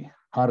energy.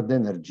 Hard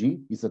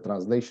energy is a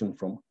translation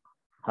from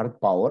hard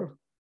power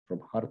to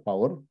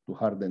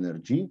hard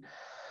energy,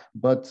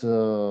 but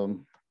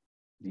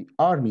the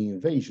army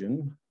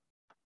invasion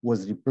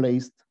was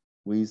replaced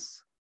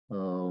with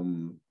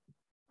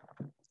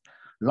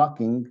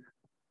locking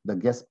the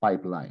gas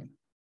pipeline.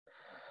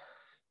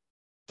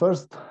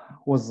 First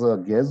was a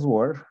gas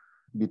war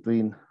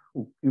between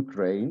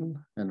Ukraine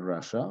and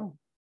Russia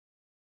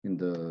in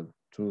the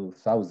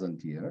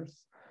 2000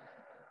 years.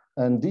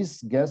 And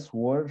this gas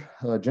war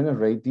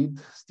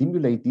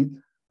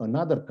stimulated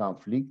another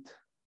conflict,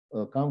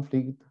 a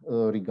conflict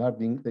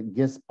regarding the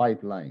gas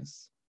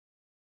pipelines.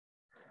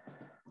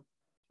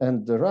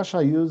 And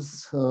Russia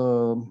used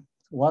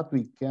what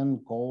we can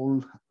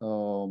call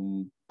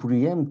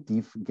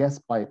preemptive gas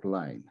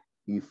pipeline.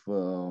 If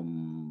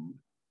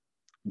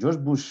George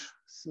Bush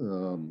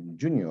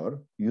Jr.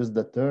 used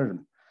the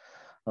term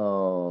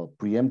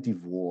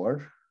preemptive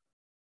war,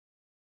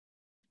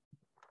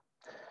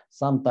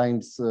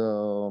 sometimes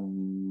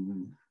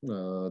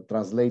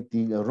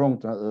translating in a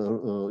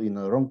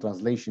wrong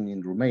translation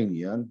in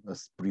Romanian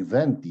as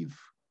preventive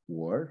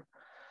war.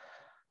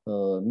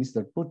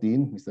 Mr.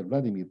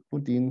 Vladimir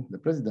Putin, the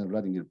President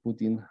Vladimir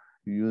Putin,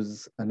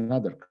 used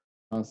another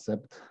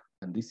concept,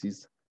 and this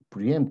is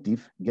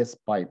preemptive gas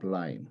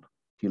pipeline.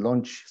 He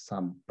launched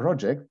some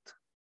project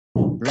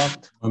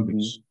blocked in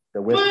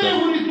the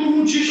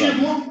Western.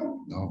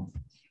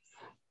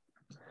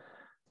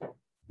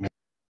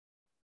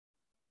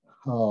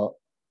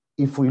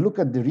 If we look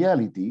at the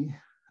reality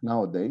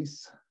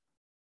nowadays,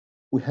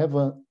 we have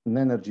an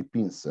energy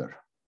pincer.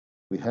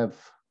 We have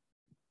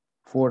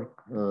 4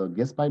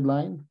 gas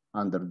pipeline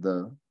under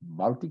the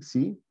Baltic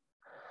Sea.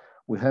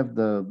 We have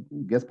the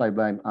gas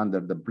pipeline under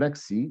the Black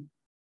Sea,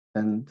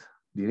 and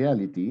the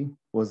reality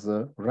was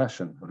a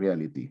Russian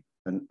reality,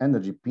 an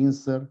energy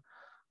pincer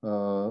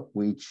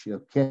which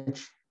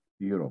catch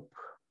Europe.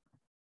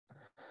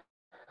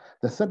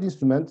 The third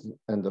instrument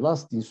and the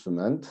last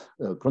instrument,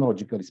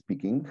 chronologically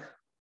speaking,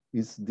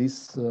 is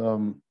this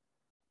new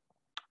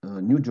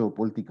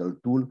geopolitical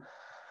tool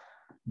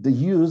the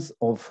use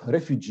of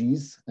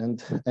refugees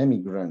and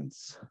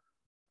emigrants.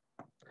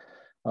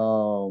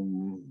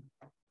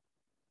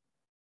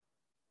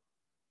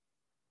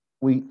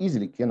 We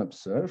easily can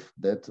observe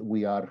that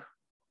we are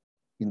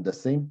in the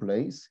same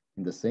place,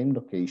 in the same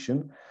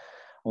location,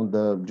 on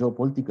the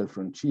geopolitical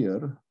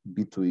frontier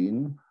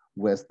between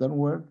Western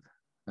world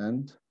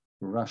and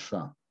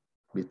Russia,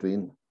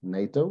 between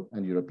NATO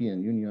and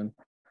European Union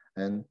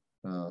and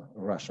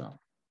Russia.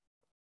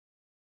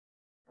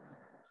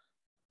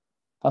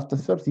 After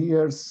 30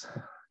 years,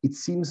 it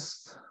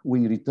seems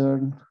we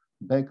return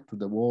back to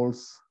the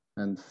walls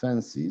and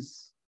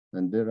fences,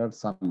 and there are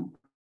some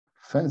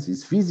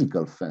fences,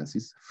 physical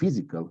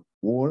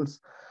walls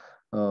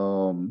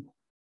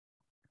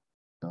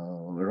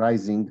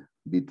rising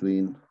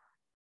between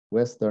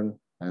Western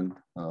and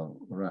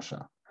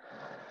Russia.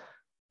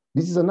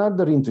 This is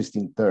another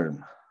interesting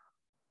term,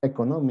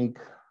 economic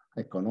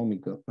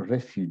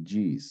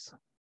refugees.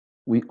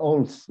 We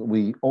all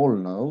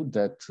know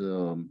that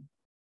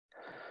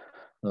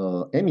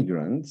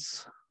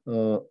immigrants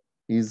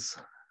has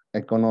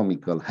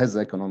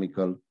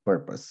economical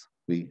purpose.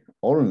 We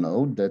all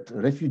know that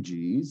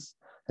refugees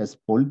has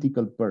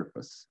political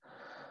purpose,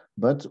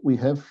 but we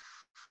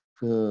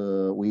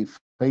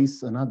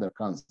face another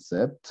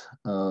concept,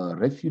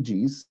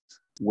 refugees,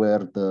 where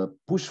the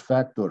push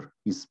factor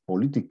is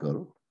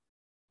political,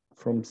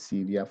 from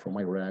Syria, from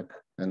Iraq,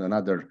 and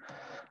another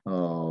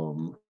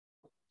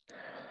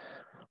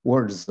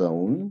war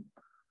zone,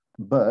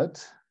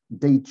 but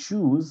they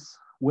choose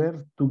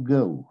where to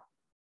go.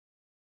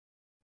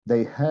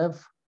 They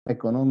have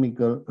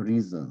economical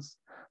reasons.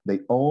 They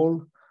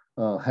all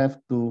have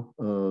to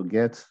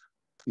get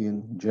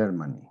in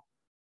Germany.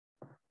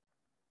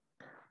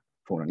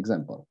 For an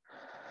example,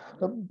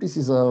 this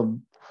is a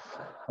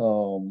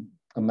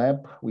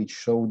map which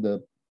shows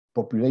the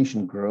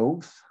population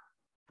growth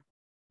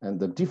and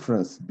the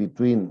difference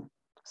between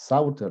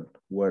southern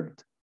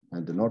world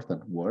and the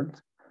northern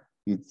world.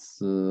 It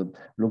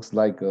looks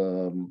like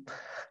a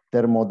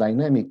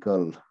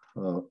thermodynamical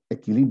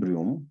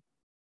equilibrium.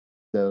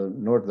 The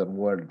northern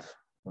world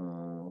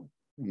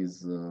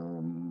is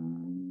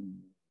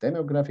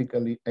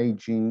demographically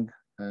aging,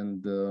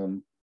 and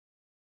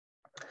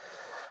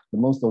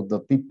most of the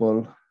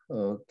people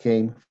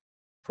came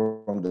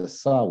from the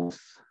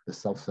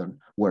southern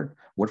world,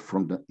 were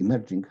from the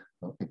emerging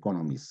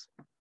economies.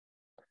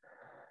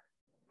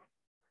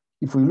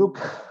 If we look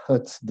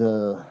at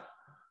the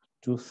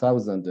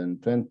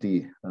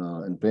 2020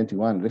 and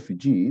 21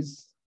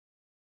 refugees,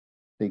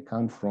 they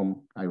come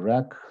from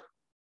Iraq,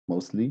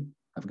 mostly,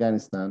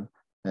 Afghanistan,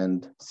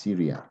 and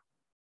Syria.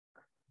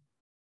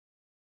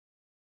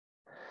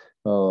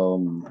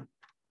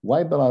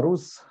 Why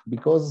Belarus?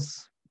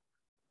 Because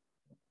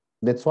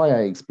that's why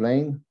I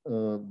explain,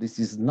 this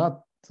is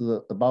not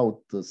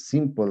about the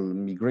simple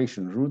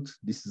migration route.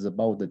 This is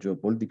about the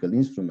geopolitical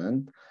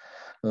instrument.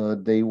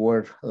 They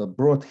were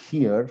brought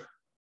here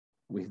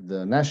with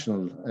the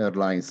national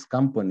airlines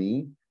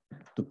company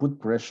to put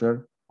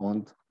pressure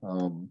on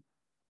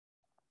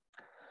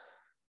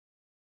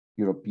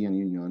European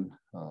Union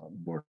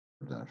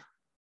border.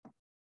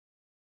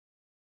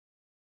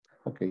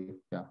 Okay,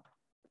 yeah.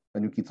 A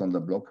new kids on the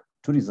block,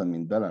 tourism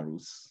in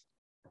Belarus.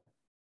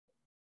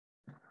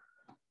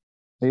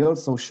 They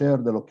also share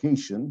the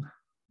location.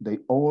 They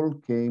all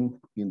came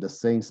in the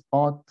same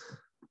spot,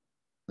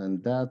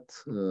 and that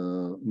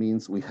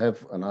means we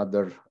have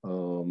another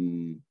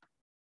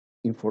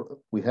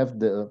we have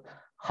the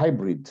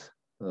hybrid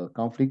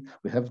conflict.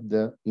 We have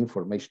the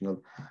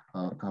informational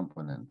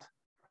component.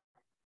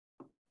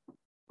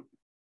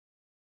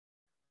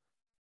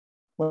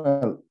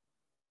 Well,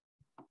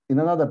 in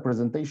another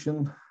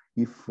presentation,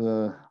 if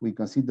we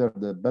consider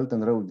the Belt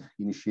and Road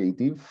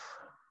Initiative,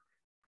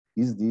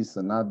 is this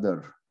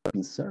another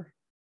pincer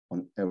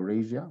on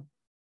Eurasia?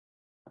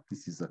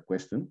 This is a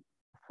question,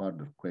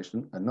 further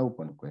question, an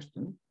open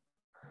question,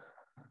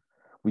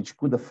 which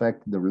could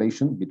affect the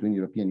relation between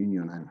European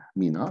Union and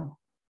MENA.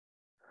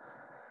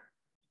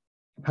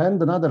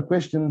 And another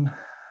question,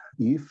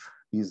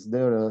 is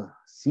there a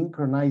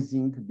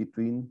synchronizing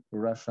between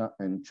Russia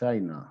and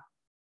China?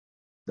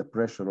 The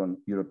pressure on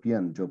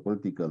European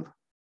geopolitical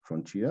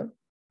frontier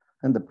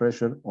and the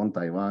pressure on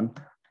Taiwan,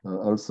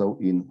 also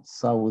in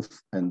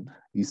South and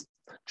East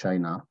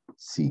China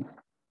Sea.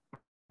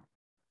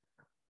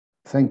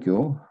 Thank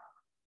you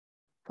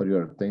for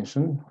your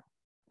attention.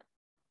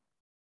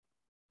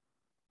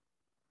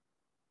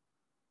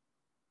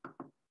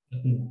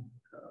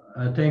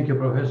 Thank you,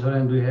 Professor,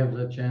 and we have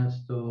the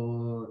chance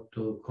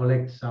to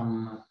collect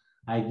some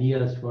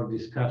ideas for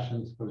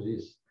discussions for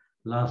this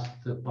last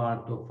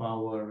part of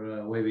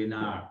our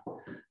webinar.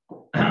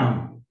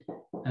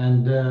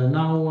 And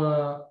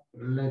now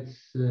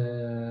let's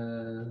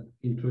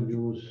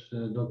introduce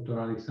Dr.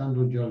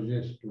 Alexandru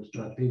Georgescu,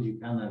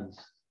 Strategic Analyst,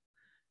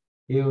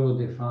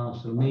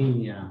 EuroDefense,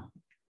 Romania.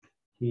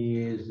 He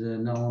is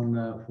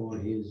known for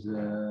his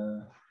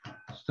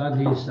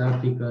studies,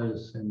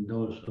 articles, and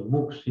also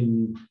books.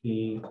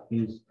 He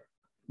is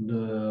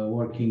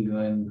working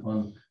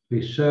on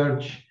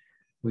research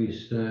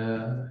with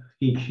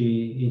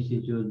ICHI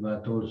Institute,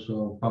 but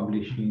also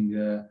publishing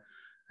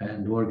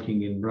and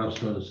working in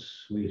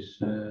Brussels with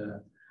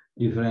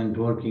different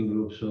working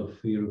groups of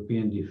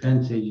European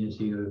Defense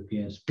Agency,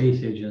 European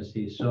Space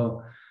Agency.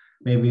 So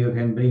maybe you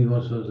can bring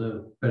also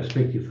the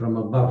perspective from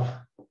above,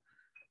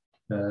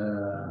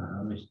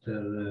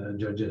 Mr.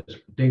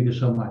 Georgescu. Thank you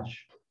so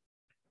much.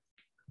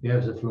 You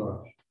have the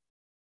floor.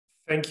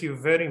 Thank you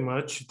very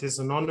much. It is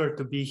an honor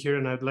to be here,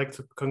 and I'd like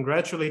to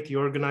congratulate the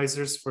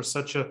organizers for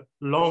such a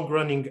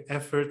long-running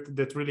effort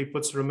that really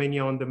puts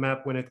Romania on the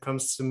map when it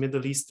comes to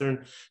Middle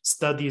Eastern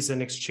studies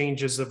and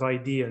exchanges of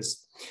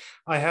ideas.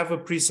 I have a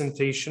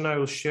presentation. I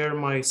will share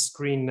my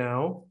screen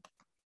now.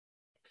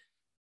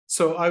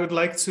 So I would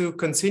like to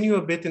continue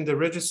a bit in the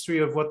registry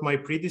of what my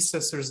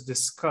predecessors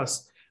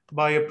discussed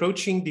by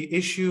approaching the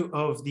issue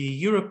of the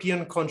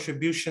European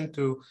contribution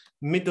to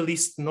Middle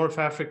East, North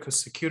Africa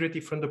security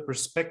from the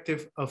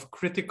perspective of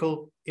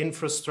critical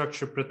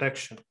infrastructure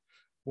protection.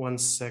 One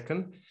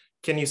second.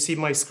 Can you see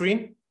my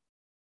screen?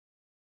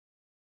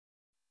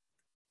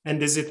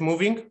 And is it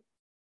moving?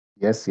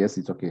 Yes,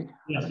 it's okay.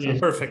 Yes.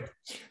 Perfect.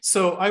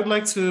 So I'd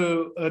like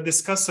to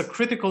discuss a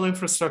critical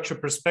infrastructure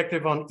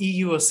perspective on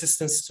EU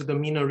assistance to the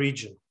MENA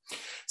region.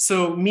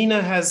 So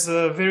MENA has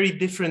very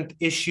different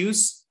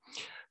issues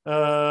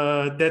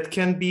that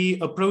can be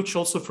approached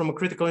also from a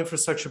critical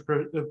infrastructure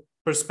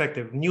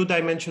perspective. New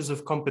dimensions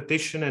of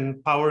competition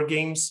and power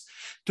games,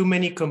 too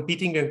many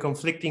competing and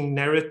conflicting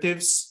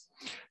narratives,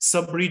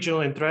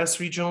 sub-regional and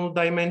trans-regional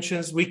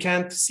dimensions. We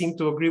can't seem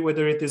to agree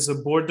whether it is a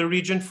border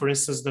region, for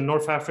instance, the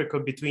North Africa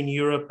between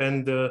Europe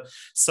and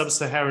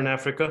sub-Saharan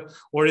Africa,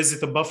 or is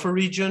it a buffer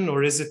region,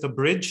 or is it a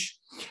bridge?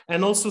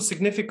 And also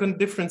significant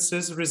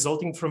differences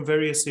resulting from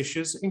various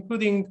issues,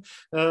 including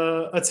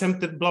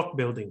attempted block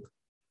building.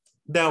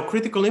 Now,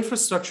 critical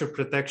infrastructure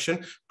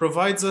protection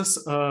provides us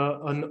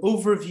an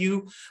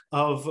overview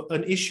of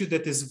an issue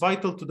that is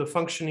vital to the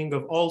functioning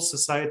of all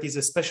societies,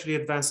 especially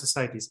advanced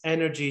societies: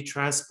 energy,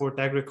 transport,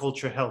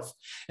 agriculture, health.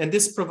 And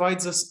this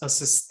provides us a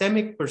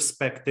systemic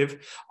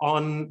perspective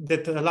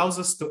that allows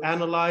us to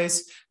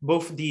analyze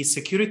both the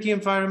security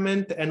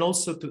environment and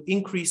also to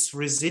increase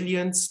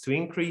resilience, to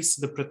increase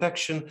the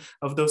protection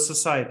of those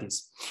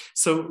societies.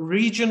 So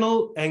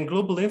regional and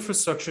global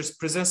infrastructures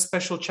present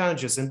special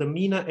challenges, and the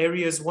MENA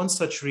area is one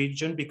such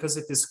region because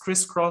it is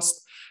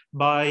crisscrossed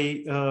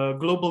by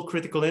global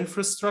critical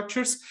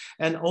infrastructures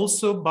and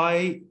also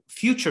by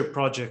future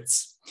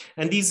projects.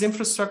 And these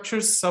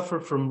infrastructures suffer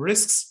from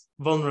risks,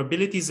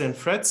 vulnerabilities, and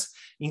threats,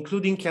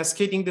 including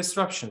cascading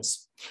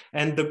disruptions.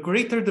 And the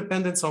greater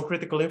dependence on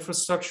critical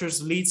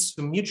infrastructures leads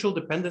to mutual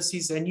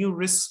dependencies and new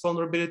risks,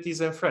 vulnerabilities,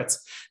 and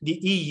threats. The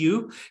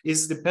EU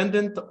is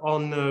dependent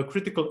on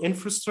critical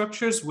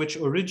infrastructures which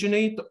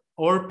originate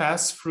or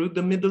pass through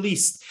the Middle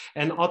East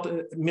and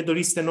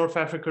North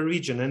Africa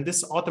region. And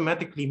this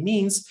automatically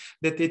means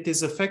that it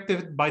is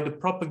affected by the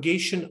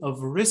propagation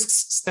of risks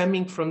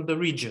stemming from the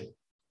region.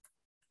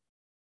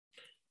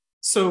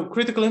 So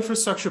critical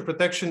infrastructure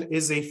protection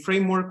is a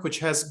framework which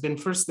has been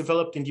first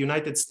developed in the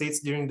United States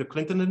during the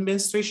Clinton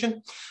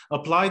administration,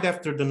 applied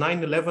after the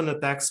 9/11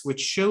 attacks, which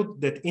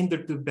showed that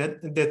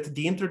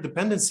the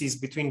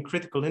interdependencies between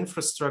critical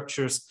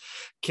infrastructures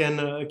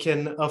can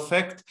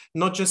affect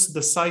not just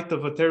the site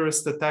of a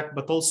terrorist attack,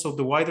 but also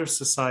the wider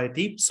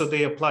society. So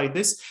they applied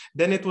this.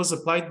 Then it was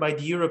applied by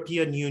the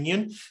European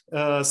Union,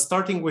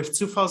 starting with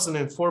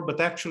 2004,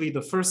 but actually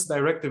the first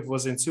directive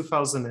was in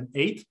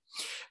 2008.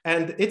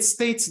 And it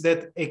states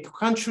that a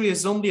country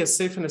is only as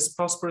safe and as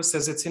prosperous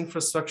as its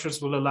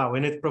infrastructures will allow.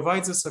 And it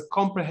provides us a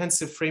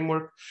comprehensive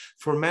framework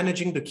for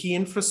managing the key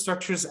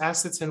infrastructures,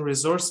 assets, and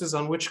resources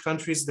on which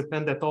countries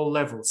depend at all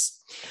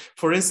levels.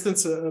 For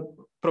instance,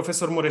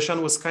 Professor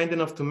MUREŞAN was kind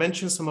enough to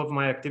mention some of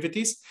my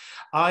activities.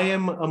 I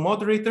am a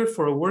moderator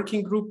for a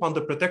working group on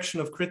the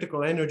protection of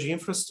critical energy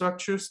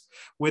infrastructures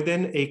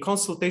within a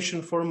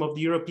consultation forum of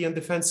the European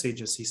Defense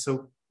Agency.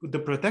 So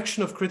the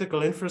protection of critical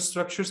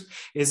infrastructures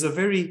is a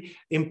very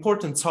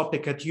important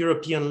topic at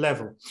European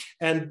level.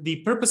 And the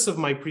purpose of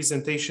my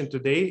presentation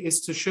today is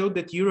to show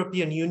that the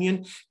European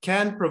Union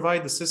can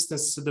provide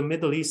assistance to the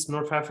Middle East,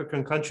 North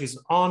African countries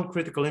on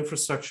critical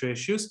infrastructure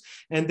issues,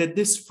 and that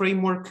this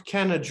framework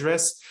can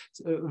address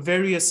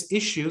various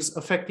issues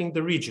affecting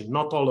the region,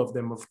 not all of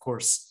them, of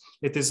course.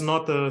 It is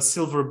not a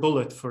silver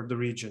bullet for the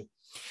region.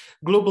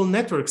 Global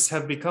networks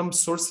have become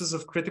sources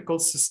of critical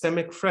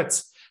systemic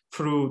threats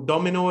through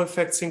domino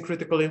effects in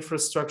critical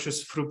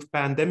infrastructures, through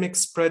pandemic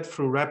spread,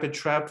 through rapid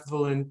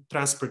travel and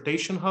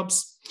transportation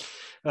hubs.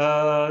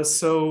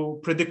 So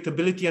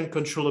predictability and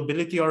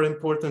controllability are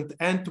important,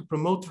 and to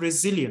promote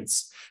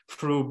resilience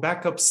through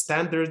backup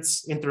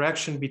standards,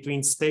 interaction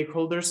between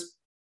stakeholders.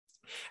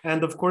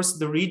 And of course,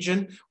 the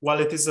region,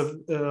 while it is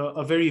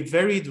a very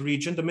varied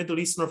region, the Middle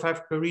East, North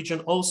Africa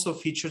region also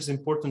features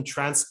important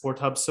transport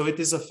hubs. So it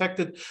is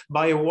affected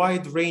by a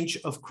wide range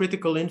of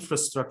critical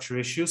infrastructure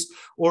issues,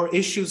 or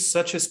issues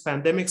such as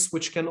pandemics,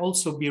 which can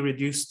also be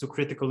reduced to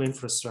critical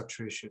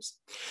infrastructure issues.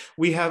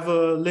 We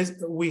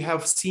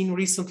have seen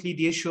recently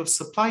the issue of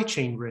supply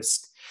chain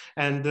risk.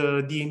 And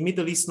the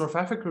Middle East, North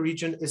Africa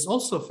region is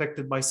also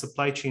affected by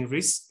supply chain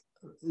risks,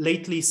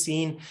 lately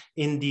seen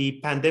in the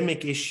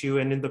pandemic issue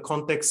and in the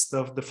context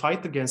of the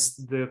fight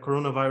against the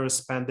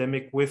coronavirus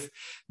pandemic with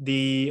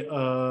the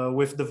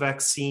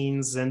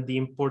vaccines and the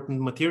important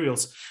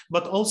materials,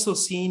 but also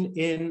seen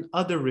in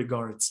other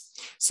regards.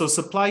 So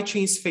supply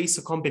chains face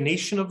a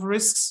combination of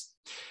risks.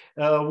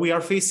 We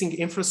are facing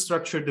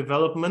infrastructure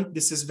development.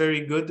 This is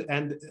very good.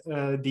 And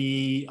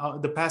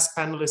the past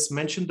panelists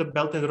mentioned the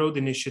Belt and Road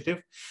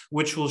Initiative,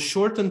 which will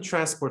shorten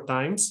transport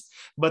times,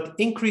 but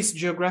increased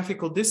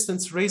geographical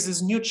distance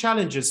raises new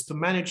challenges to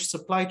manage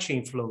supply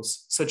chain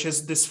flows, such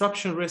as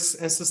disruption risks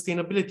and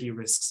sustainability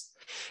risks.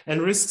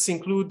 And risks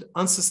include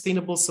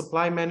unsustainable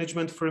supply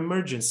management for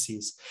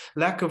emergencies,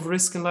 lack of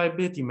risk and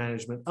liability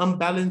management,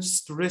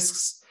 unbalanced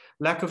risks,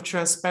 lack of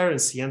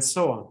transparency, and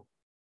so on.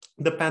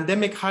 The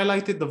pandemic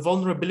highlighted the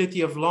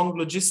vulnerability of long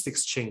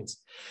logistics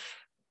chains.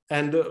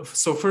 And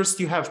so first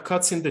you have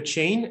cuts in the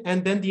chain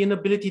and then the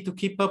inability to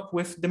keep up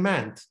with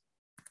demand.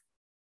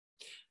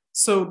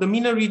 So the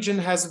MENA region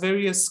has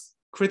various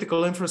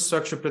critical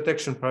infrastructure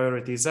protection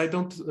priorities. I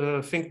don't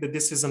think that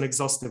this is an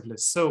exhaustive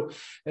list. So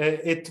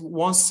it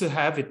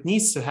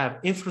needs to have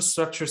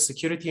infrastructure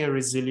security and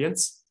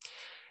resilience.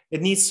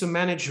 It needs to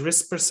manage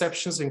risk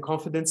perceptions and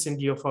confidence in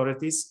the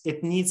authorities.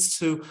 It needs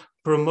to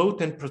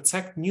promote and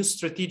protect new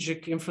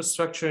strategic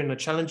infrastructure in a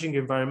challenging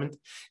environment.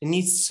 It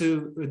needs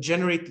to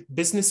generate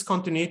business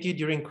continuity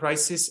during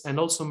crisis and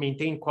also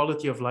maintain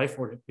quality of life,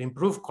 or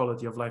improve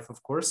quality of life,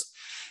 of course.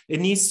 It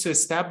needs to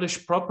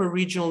establish proper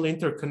regional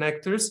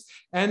interconnectors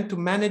and to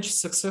manage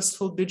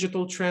successful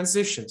digital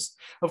transitions.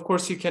 Of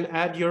course, you can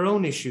add your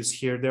own issues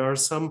here. There are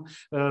some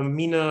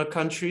MENA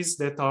countries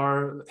that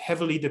are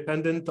heavily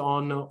dependent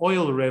on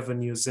oil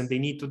revenues, and they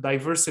need to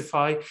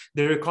diversify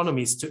their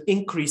economies to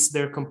increase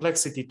their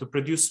complexity, to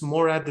produce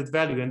more added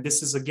value. And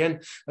this is, again,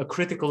 a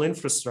critical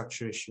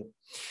infrastructure issue.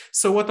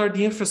 So what are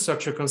the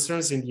infrastructure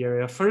concerns in the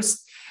area?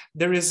 First,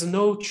 there is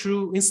no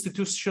true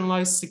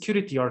institutionalized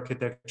security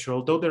architecture,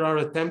 although there are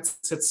attempts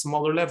at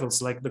smaller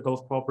levels like the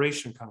Gulf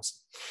Cooperation Council.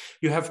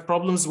 You have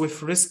problems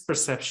with risk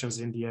perceptions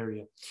in the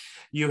area.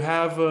 You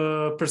have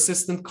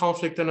persistent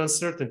conflict and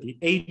uncertainty,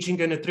 aging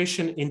and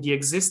attrition in the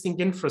existing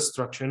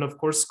infrastructure, and of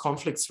course,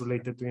 conflicts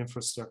related to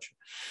infrastructure.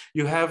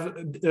 You have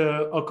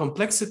a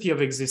complexity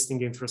of existing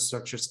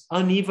infrastructures,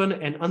 uneven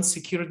and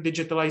unsecured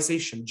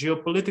digitalization,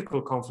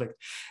 geopolitical conflict,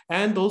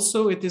 and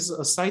also it is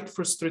a site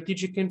for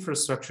strategic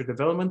infrastructure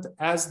development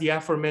as the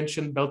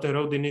aforementioned Belt and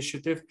Road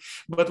Initiative,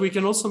 but we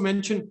can also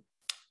mention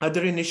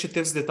other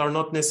initiatives that are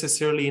not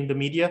necessarily in the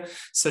media,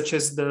 such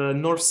as the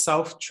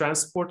North-South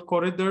Transport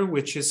Corridor,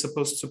 which is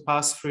supposed to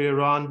pass through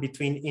Iran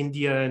between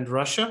India and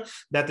Russia.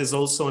 That is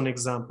also an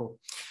example.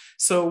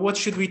 So what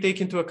should we take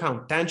into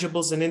account?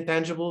 Tangibles and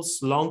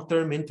intangibles,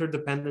 long-term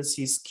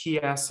interdependencies, key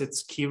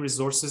assets, key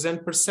resources,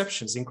 and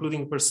perceptions,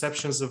 including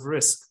perceptions of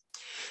risk.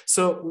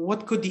 So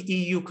what could the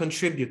EU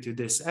contribute to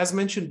this? As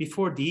mentioned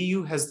before, the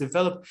EU has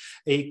developed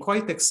a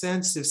quite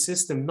extensive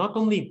system, not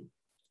only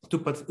to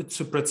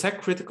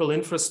protect critical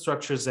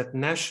infrastructures at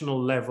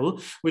national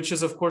level, which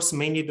is of course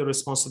mainly the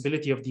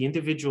responsibility of the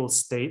individual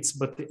states,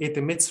 but it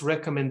emits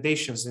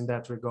recommendations in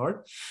that regard,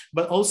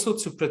 but also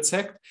to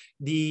protect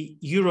the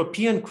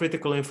European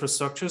critical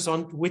infrastructures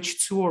on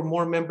which 2 or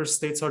more member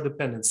states are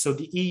dependent. So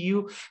the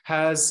EU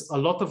has a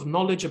lot of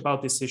knowledge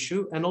about this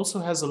issue and also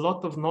has a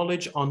lot of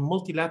knowledge on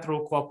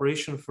multilateral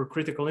cooperation for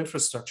critical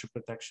infrastructure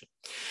protection.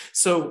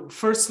 So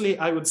firstly,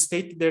 I would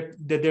state that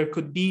there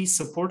could be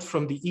support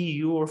from the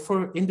EU or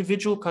for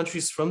individual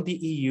countries from the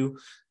EU,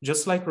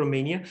 just like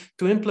Romania,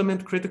 to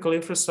implement critical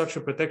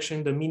infrastructure protection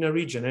in the MENA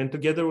region. And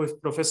together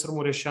with Professor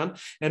MUREŞAN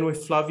and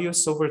with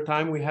Flavius, over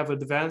time, we have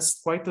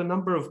advanced quite a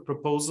number of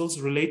proposals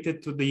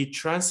related to the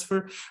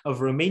transfer of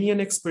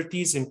Romanian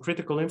expertise in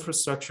critical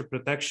infrastructure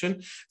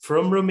protection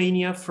from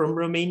Romania, from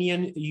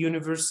Romanian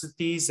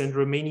universities and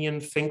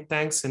Romanian think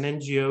tanks and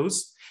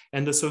NGOs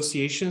and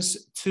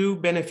associations to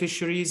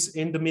beneficiaries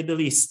in the Middle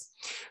East.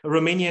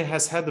 Romania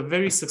has had a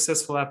very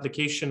successful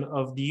application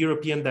of the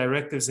European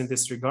directives in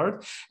this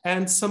regard,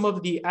 and some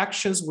of the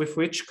actions with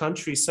which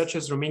countries such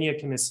as Romania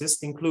can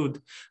assist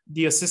include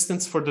the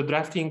assistance for the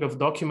drafting of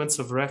documents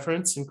of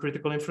reference in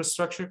critical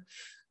infrastructure,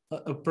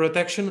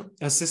 protection,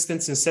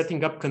 assistance in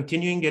setting up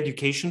continuing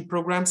education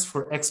programs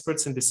for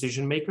experts and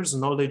decision makers.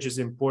 Knowledge is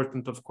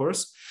important, of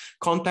course.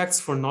 Contacts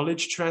for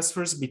knowledge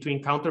transfers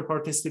between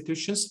counterpart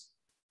institutions.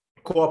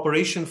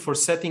 Cooperation for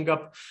setting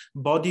up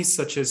bodies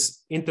such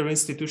as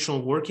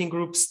interinstitutional working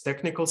groups,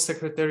 technical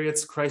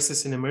secretariats,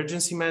 crisis and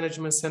emergency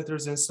management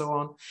centers, and so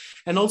on.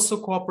 And also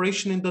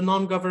cooperation in the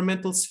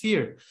non-governmental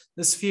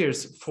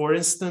spheres. For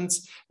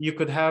instance, you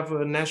could have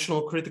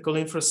national critical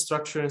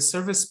infrastructure and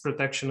service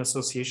protection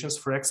associations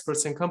for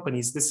experts and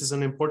companies. This is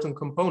an important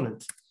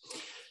component.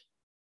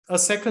 a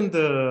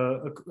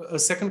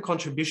second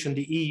contribution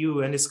the EU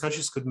and its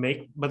countries could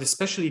make, but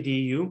especially the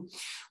EU,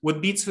 would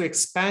be to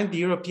expand the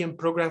European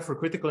Program for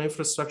Critical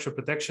Infrastructure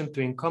Protection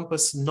to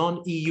encompass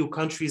non-EU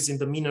countries in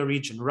the MENA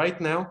region. Right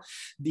now,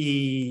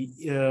 the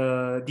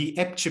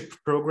EPCHIP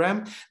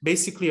program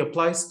basically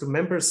applies to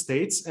member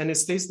states, and it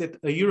states that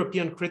a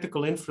European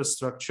critical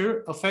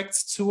infrastructure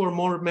affects 2 or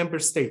more member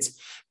states.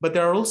 But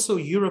there are also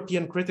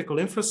European critical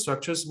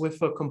infrastructures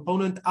with a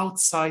component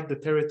outside the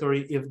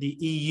territory of the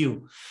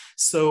EU.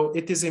 So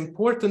it is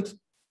important,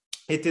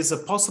 it is a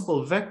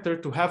possible vector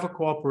to have a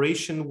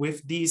cooperation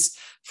with these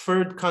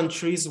third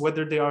countries,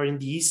 whether they are in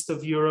the east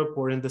of Europe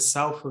or in the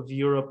south of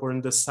Europe or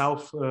in the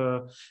south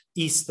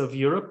east of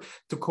Europe,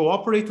 to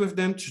cooperate with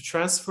them, to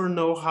transfer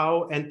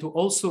know-how, and to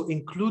also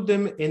include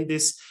them in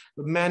this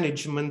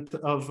management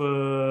of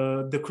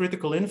the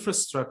critical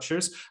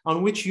infrastructures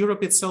on which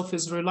Europe itself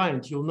is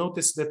reliant. You'll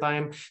notice that I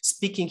am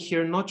speaking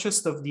here not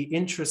just of the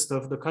interest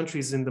of the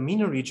countries in the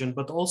MENA region,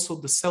 but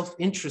also the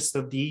self-interest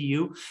of the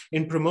EU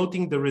in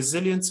promoting the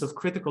resilience of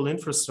critical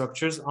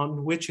infrastructures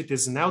on which it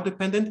is now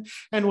dependent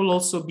and will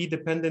also be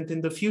dependent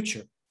in the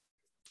future.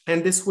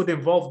 And this would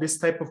involve, this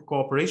type of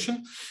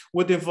cooperation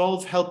would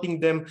involve helping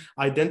them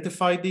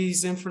identify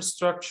these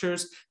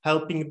infrastructures,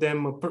 helping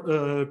them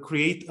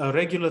create a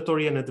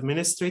regulatory and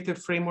administrative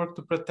framework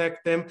to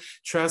protect them,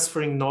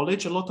 transferring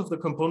knowledge, a lot of the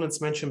components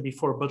mentioned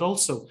before, but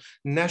also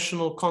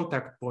national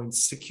contact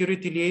points,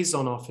 security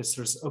liaison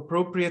officers,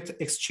 appropriate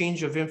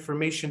exchange of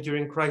information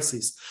during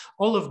crises.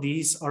 All of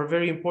these are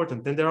very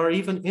important. And there are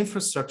even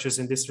infrastructures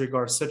in this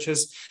regard, such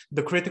as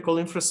the critical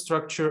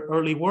infrastructure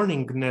early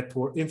warning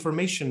network,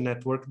 information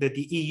network that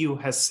the EU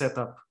has set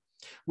up,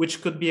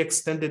 which could be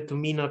extended to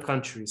MENA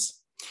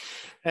countries.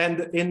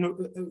 And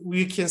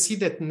we can see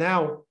that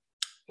now,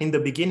 in the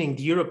beginning,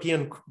 the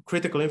European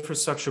Critical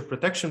Infrastructure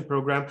Protection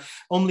Program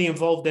only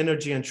involved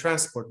energy and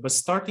transport. But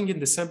starting in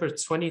December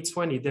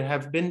 2020, there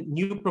have been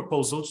new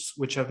proposals,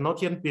 which have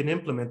not yet been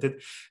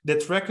implemented,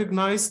 that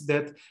recognize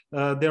that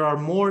there are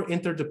more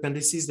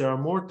interdependencies, there are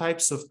more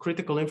types of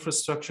critical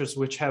infrastructures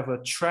which have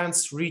a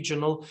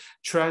trans-regional,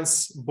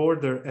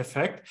 trans-border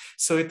effect.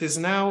 So it is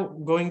now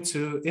going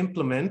to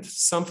implement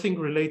something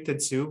related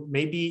to,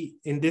 maybe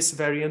in this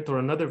variant or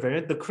another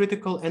variant, the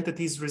Critical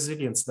Entities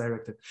Resilience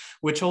Directive,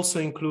 which also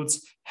includes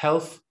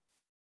health,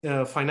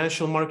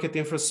 financial market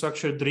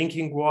infrastructure,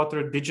 drinking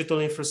water, digital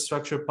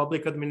infrastructure,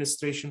 public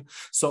administration.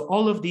 So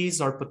all of these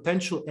are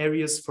potential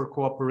areas for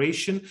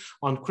cooperation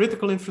on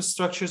critical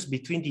infrastructures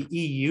between the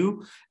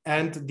EU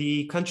and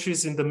the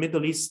countries in the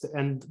Middle East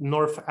and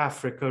North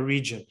Africa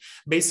region.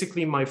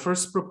 Basically, my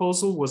first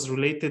proposal was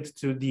related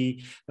to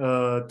the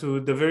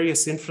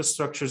various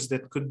infrastructures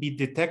that could be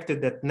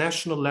detected at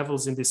national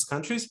levels in these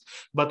countries,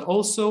 but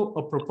also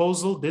a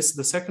proposal, the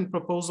second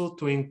proposal,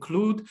 to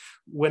include,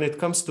 when it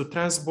comes to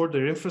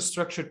transborder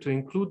infrastructure, to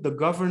include the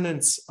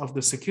governance of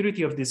the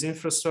security of these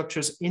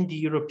infrastructures in the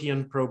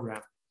European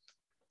program.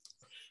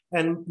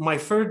 And my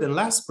third and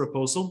last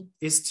proposal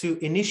is to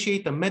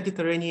initiate a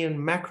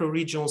Mediterranean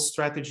macro-regional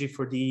strategy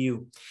for the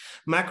EU.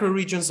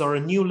 Macro-regions are a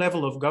new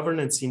level of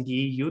governance in the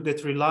EU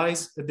that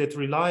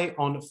rely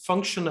on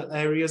functional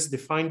areas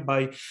defined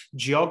by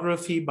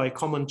geography, by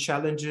common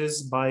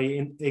challenges, by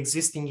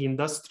existing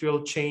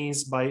industrial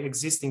chains, by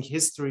existing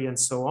history, and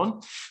so on,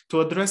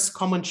 to address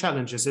common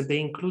challenges. And they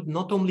include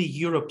not only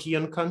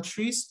European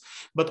countries,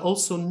 but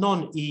also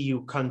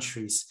non-EU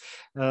countries.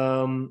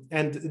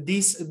 And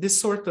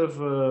this sort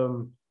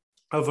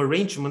of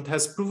arrangement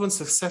has proven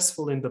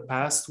successful in the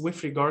past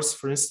with regards,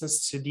 for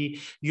instance, to the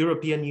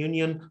European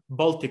Union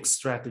Baltic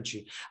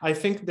strategy. I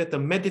think that the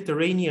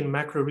Mediterranean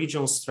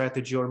macro-regional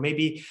strategy, or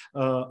maybe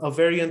a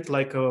variant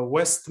like a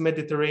West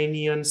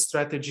Mediterranean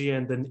strategy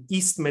and an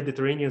East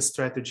Mediterranean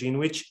strategy, in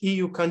which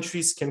EU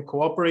countries can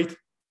cooperate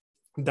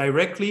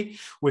directly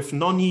with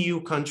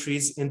non-EU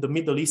countries in the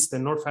Middle East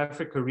and North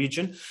Africa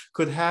region,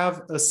 could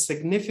have a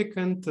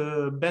significant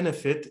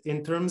benefit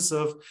in terms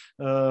of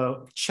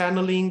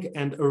channeling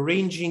and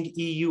arranging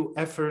EU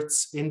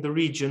efforts in the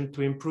region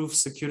to improve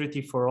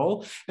security for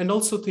all, and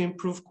also to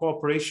improve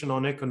cooperation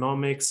on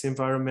economics,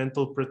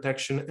 environmental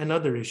protection, and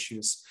other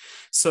issues.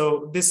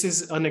 So this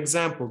is an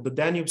example, the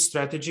Danube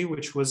strategy,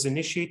 which was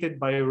initiated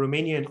by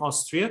Romania and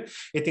Austria.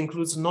 It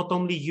includes not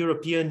only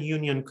European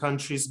Union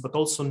countries, but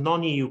also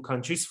non-EU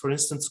countries. For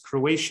instance,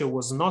 Croatia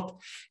was not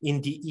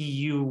in the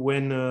EU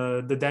when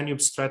the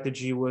Danube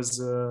strategy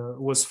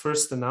was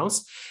first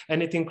announced.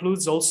 And it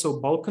includes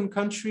also Balkan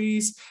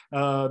countries,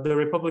 the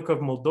Republic of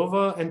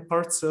Moldova, and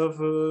parts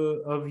of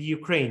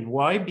Ukraine.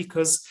 Why?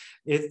 Because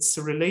it's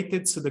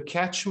related to the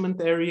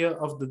catchment area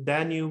of the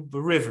Danube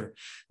River.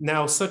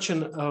 Now, such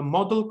a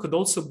model could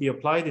also be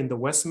applied in the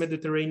West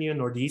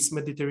Mediterranean or the East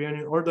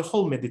Mediterranean or the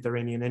whole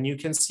Mediterranean. And you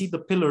can see the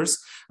pillars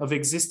of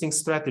existing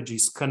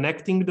strategies: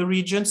 connecting the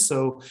region,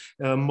 so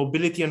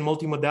mobility and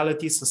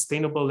multimodality,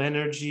 sustainable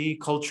energy,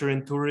 culture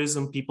and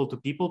tourism, people to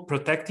people,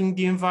 protecting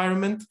the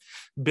environment,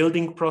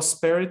 building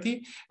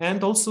prosperity,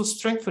 and also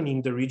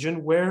strengthening the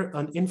region where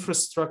an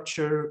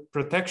infrastructure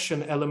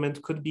protection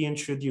element could be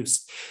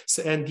introduced.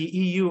 So, and the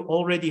EU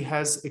already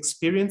has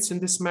experience in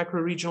this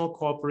macro-regional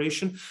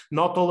cooperation.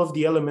 Not all of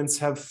the elements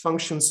have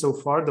functioned so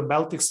far. The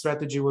Baltic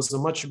strategy was a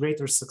much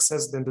greater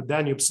success than the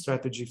Danube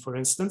strategy, for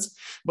instance.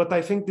 But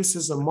I think this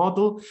is a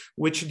model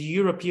which the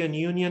European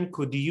Union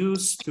could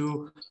use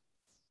to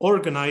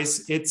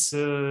organize its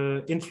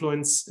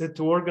influence,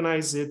 to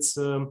organize its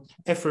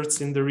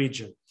efforts in the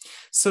region.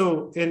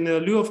 So in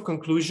lieu of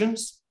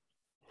conclusions,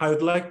 I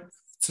would like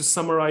to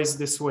summarize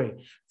this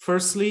way.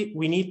 Firstly,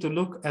 we need to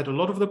look at a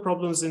lot of the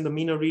problems in the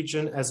MENA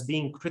region as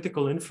being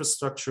critical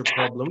infrastructure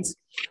problems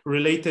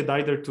related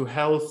either to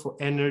health,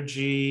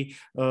 energy,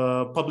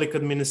 public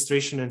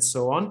administration, and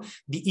so on.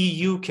 The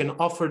EU can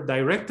offer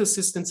direct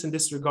assistance in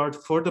this regard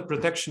for the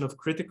protection of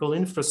critical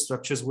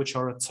infrastructures, which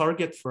are a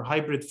target for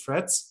hybrid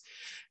threats.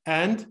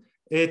 And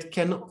it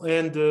can,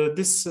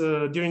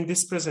 during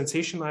this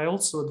presentation, I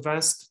also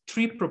advanced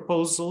 3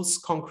 proposals,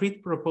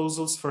 concrete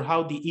proposals for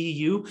how the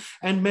EU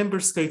and member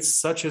states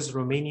such as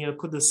Romania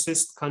could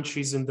assist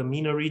countries in the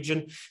MENA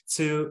region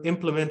to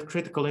implement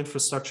critical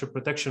infrastructure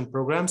protection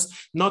programs,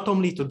 not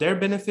only to their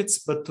benefits,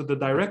 but to the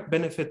direct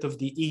benefit of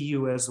the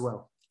EU as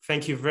well.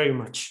 Thank you very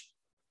much.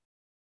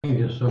 Thank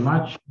you so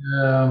much.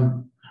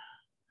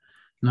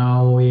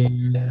 Now we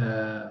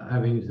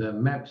having the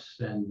maps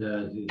and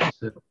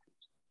this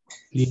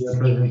clear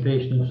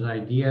presentations,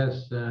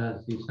 ideas.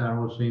 These are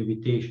also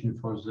invitation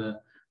for the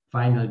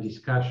final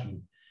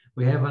discussion.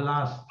 We have a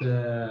last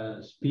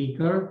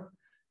speaker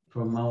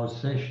from our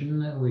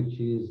session, which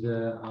is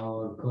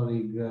our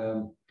colleague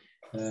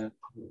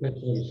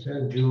Professor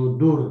Sergiu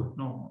Dur.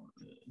 No,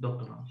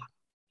 Doctor.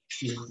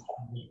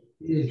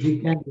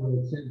 PhD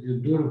candidate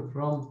Sergiu Dur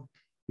from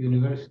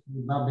University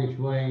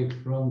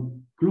Babeș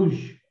from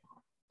Cluj.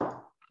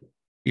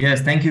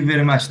 Yes, thank you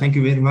very much. Thank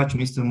you very much,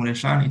 Mr.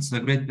 MUREŞAN. It's a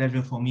great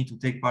pleasure for me to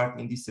take part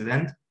in this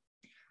event.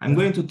 I'm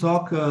going to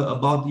talk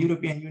about the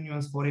European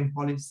Union's foreign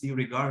policy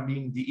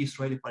regarding the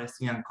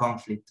Israeli-Palestinian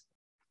conflict.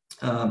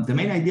 The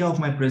main idea of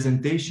my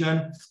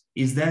presentation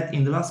is that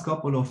in the last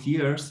couple of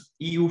years,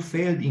 EU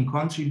failed in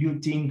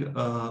contributing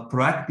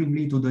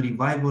proactively to the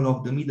revival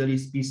of the Middle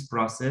East peace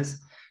process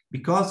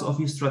because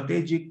of its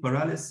strategic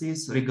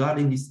paralysis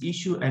regarding this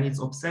issue and its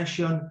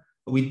obsession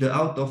with the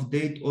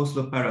out-of-date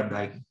Oslo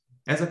paradigm.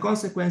 As a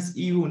consequence,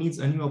 EU needs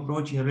a new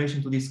approach in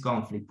relation to this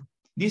conflict.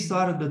 These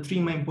are the 3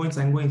 main points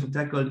I'm going to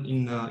tackle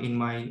in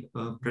my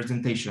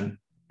presentation.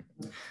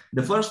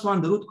 The first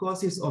one, the root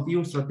causes of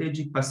EU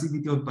strategic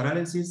passivity or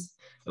paralysis.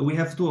 We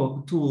have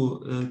two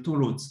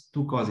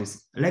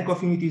causes. Lack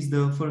of unity is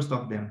the first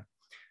of them.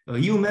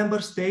 EU member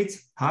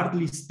states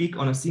hardly speak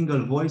on a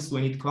single voice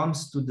when it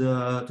comes to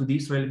the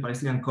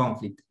Israeli-Palestinian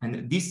conflict.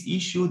 And this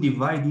issue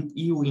divided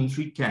EU in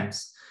 3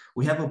 camps.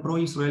 We have a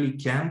pro-Israeli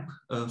camp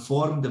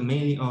formed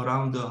mainly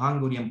around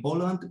Hungary and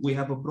Poland. We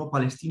have a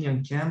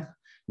pro-Palestinian camp,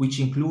 which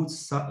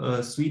includes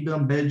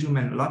Sweden, Belgium,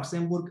 and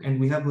Luxembourg. And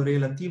we have a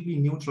relatively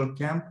neutral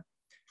camp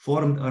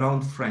formed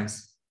around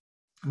France.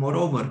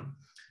 Moreover,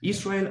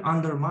 Israel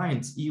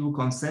undermines EU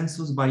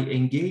consensus by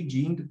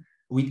engaging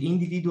with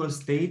individual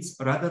states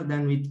rather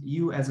than with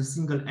EU as a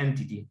single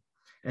entity.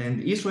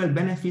 And Israel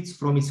benefits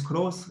from its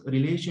close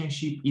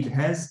relationship it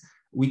has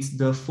with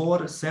the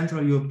 4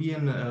 Central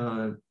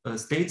European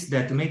states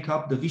that make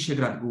up the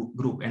Visegrad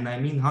group, and I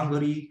mean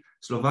Hungary,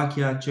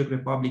 Slovakia, Czech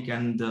Republic,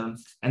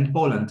 and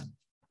Poland.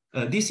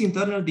 These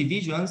internal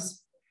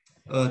divisions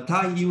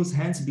tie EU's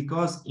hands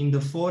because in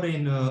the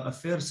foreign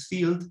affairs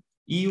field,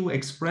 EU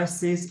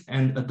expresses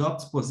and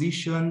adopts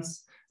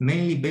positions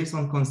mainly based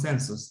on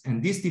consensus,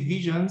 and these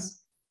divisions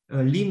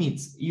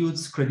limits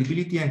EU's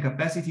credibility and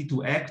capacity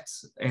to act,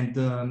 and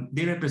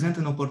they represent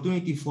an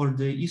opportunity for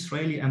the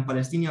Israeli and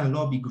Palestinian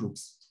lobby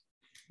groups.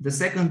 The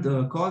second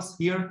cause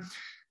here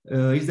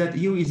is that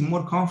EU is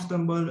more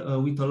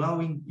comfortable with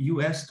allowing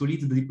US to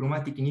lead the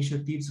diplomatic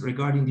initiatives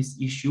regarding this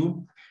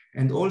issue,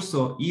 and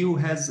also EU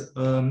has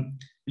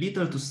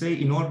little to say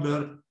in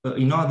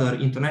other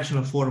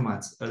international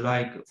formats,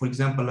 like, for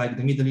example, like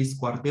the Middle East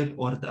Quartet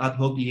or the Ad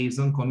Hoc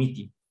Liaison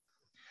Committee.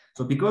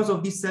 So because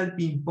of this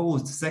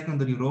self-imposed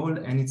secondary role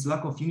and its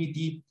lack of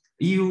unity,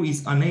 EU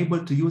is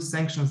unable to use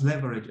sanctions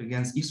leverage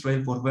against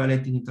Israel for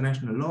violating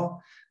international law.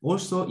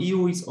 Also,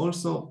 EU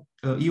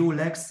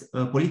lacks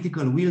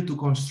political will to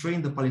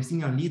constrain the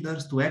Palestinian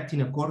leaders to act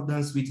in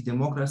accordance with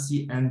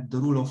democracy and the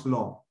rule of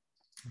law.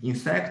 In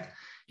fact,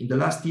 in the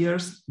last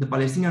years, the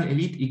Palestinian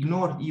elite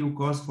ignored EU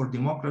calls for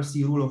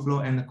democracy, rule of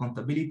law, and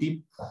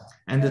accountability.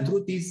 And the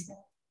truth is,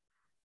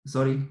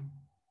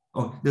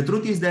 the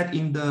truth is that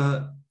in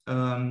the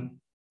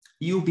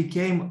EU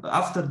became,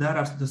 after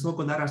the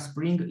so-called Arab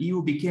Spring,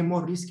 EU became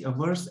more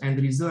risk-averse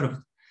and reserved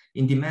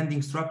in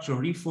demanding structural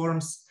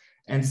reforms.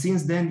 And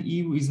since then,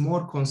 EU is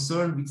more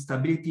concerned with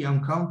stability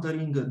and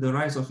countering the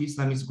rise of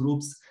Islamist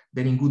groups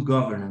than in good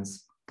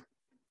governance.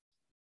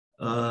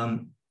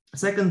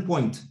 Second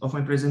point of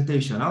my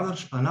presentation,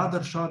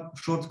 another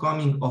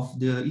shortcoming of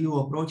the EU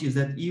approach is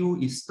that EU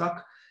is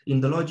stuck in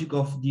the logic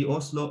of the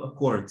Oslo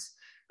Accords.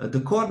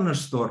 The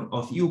cornerstone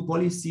of EU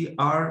policy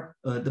are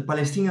the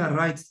Palestinian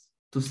rights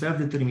to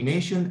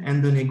self-determination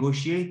and the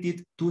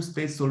negotiated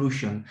two-state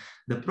solution.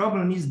 The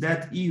problem is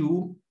that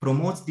EU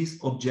promotes these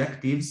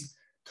objectives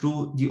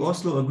through the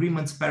Oslo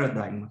Agreements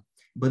paradigm,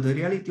 but the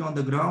reality on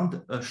the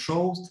ground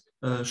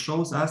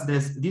shows us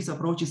that this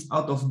approach is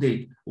out of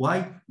date.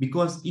 Why?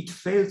 Because it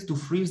failed to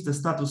freeze the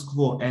status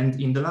quo,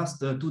 and in the last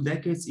 2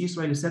 decades,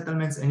 Israeli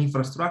settlements and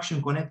infrastructure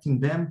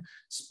connecting them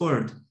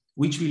spurred,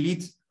 which will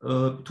lead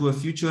to a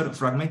future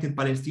fragmented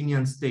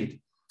Palestinian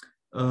state.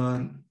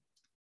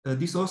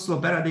 This Oslo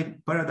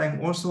paradigm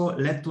also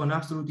led to an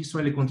absolute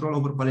Israeli control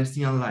over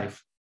Palestinian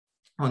life.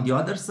 On the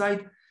other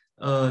side,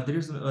 there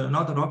is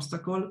another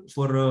obstacle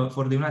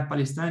for the United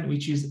Palestine,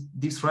 which is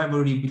this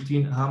rivalry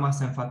between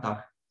Hamas and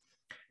Fatah.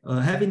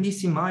 Having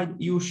this in mind,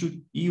 EU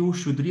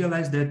should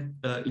realize that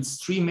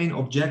its 3 main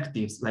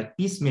objectives, like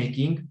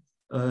peacemaking,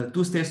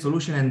 two-state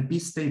solution, and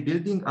peace state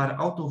building, are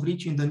out of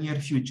reach in the near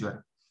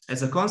future.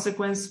 As a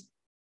consequence,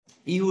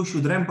 EU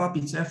should ramp up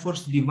its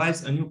efforts to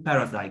devise a new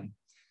paradigm.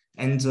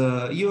 And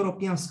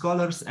European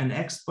scholars and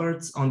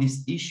experts on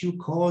this issue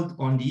called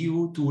on the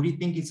EU to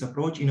rethink its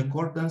approach in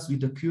accordance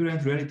with the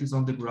current realities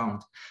on the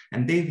ground.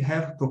 And they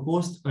have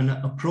proposed an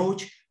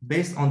approach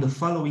based on the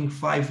following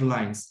 5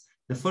 lines.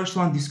 The first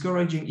one,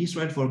 discouraging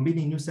Israel for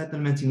building new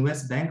settlements in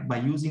West Bank by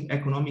using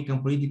economic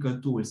and political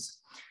tools,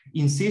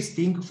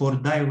 insisting for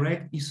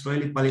direct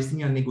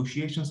Israeli-Palestinian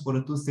negotiations for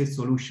a two-state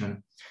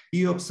solution.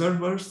 EU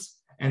observers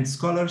and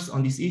scholars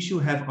on this issue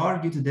have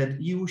argued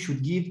that EU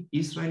should give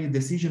Israeli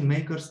decision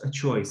makers a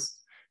choice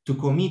to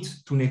commit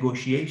to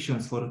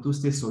negotiations for a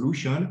two-state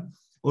solution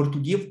or to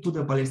give to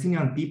the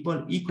Palestinian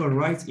people equal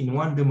rights in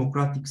one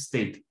democratic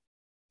state.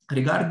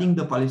 Regarding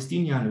the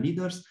Palestinian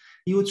leaders,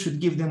 EU should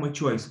give them a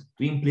choice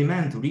to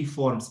implement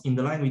reforms in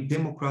the line with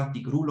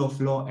democratic rule of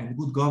law and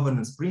good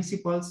governance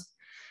principles,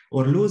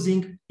 or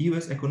losing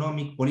US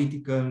economic,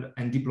 political,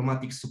 and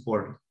diplomatic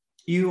support.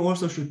 EU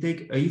also should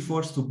take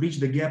efforts to bridge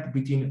the gap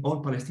between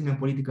all Palestinian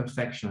political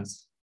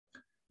factions.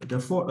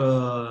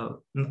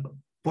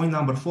 Point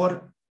number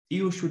 4,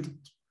 EU should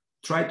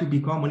try to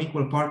become an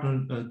equal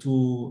partner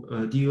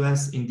to the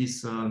US in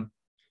this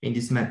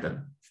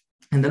matter.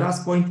 And the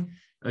last point,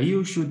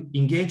 EU should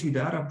engage with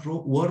the Arab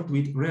world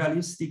with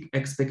realistic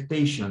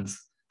expectations.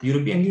 The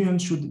European Union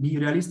should be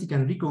realistic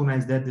and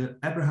recognize that the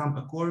Abraham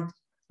Accord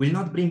will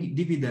not bring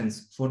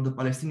dividends for the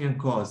Palestinian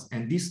cause,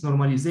 and this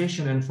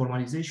normalization and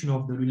formalization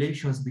of the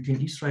relations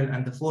between Israel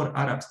and the 4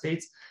 Arab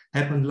states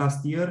happened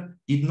last year,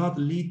 did not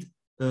lead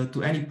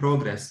to any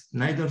progress,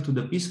 neither to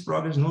the peace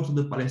progress nor to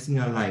the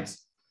Palestinian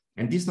lives.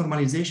 And these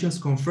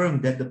normalizations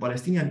confirm that the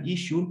Palestinian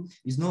issue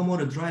is no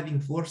more a driving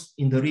force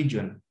in the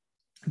region,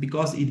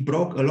 because it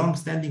broke a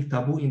long-standing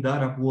taboo in the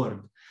Arab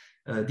world.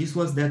 This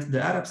was that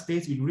the Arab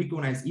states will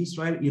recognize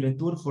Israel in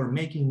return for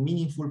making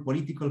meaningful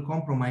political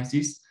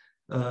compromises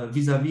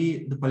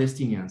vis-a-vis the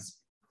Palestinians.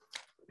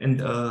 And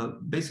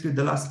basically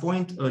the last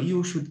point,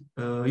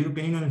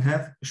 European Union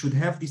should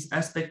have this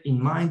aspect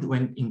in mind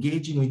when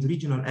engaging with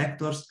regional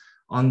actors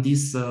on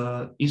this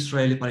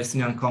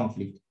Israeli-Palestinian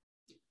conflict.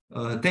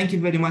 Thank you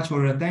very much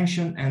for your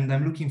attention, and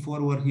I'm looking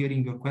forward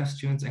hearing your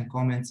questions and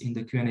comments in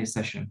the Q&A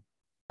session.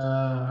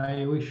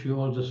 I wish you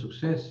all the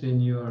success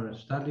in your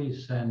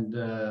studies, and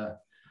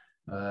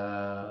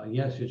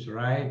yes, it's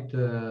right.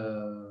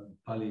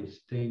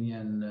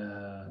 Palestinian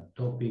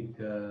topic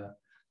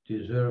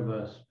deserve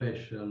a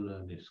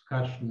special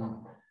discussion.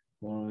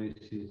 Always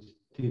is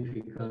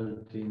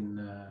difficult in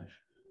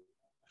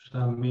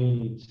some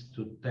minutes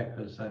to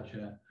tackle such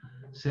a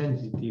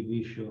sensitive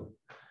issue.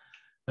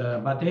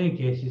 But in any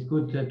case, it's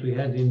good that we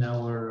had in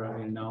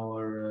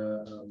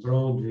our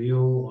broad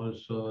view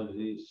also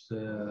this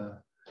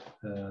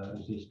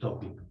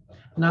topic.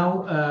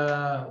 Now,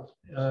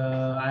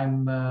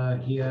 I'm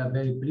here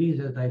very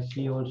pleased that I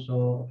see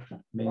also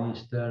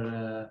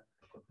Minister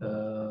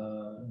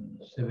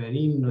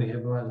Severin. We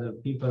have other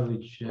people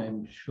which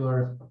I'm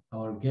sure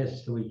our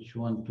guests which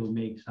want to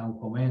make some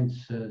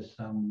comments,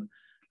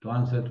 to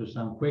answer to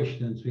some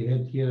questions. We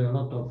had here a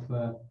lot of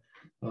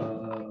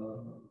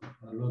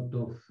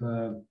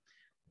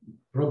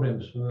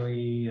problems.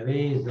 We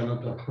raised a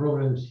lot of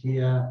problems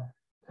here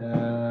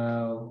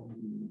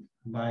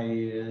by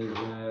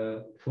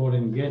the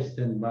foreign guests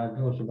and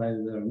also by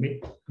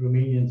the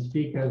Romanian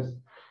speakers.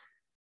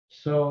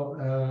 So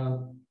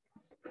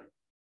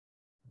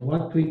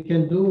what we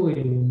can do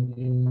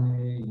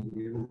in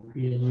the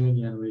European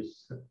Union with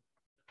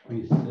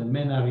the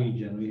MENA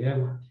region, we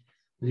have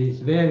this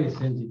very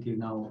sensitive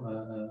now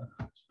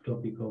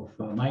topic of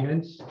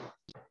migrants,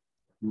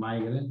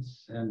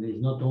 and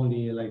it's not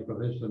only like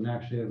Professor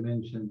Nasher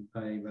mentioned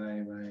by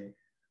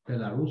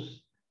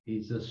Belarus,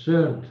 it's a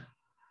third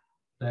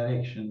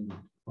direction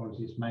for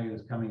these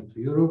migrants coming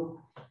to Europe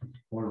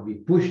or be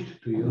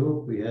pushed to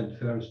Europe. We had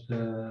first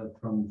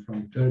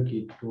from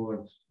Turkey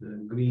towards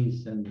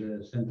Greece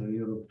and Central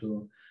Europe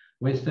to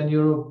Western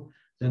Europe.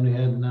 Then we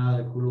had now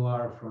a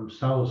couloir from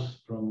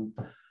south, from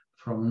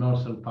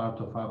northern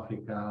part of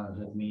Africa.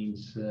 That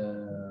means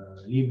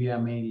Libya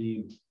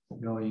mainly,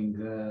 going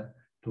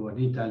toward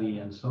Italy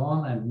and so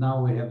on. And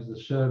now we have the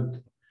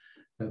third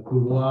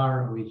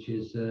couloir, which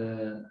is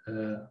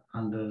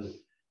under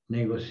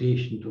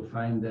negotiation to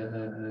find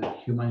a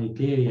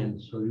humanitarian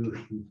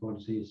solution for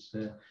this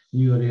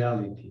new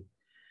reality.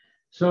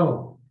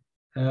 So,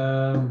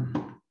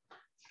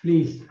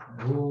 please,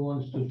 who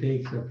wants to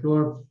take the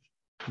floor?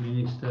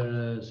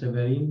 Minister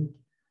Severin,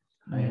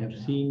 I have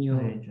seen you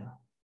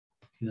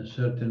in a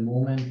certain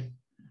moment.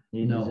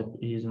 He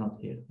is not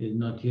here. He's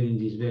not here in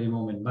this very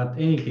moment. But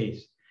any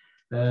case,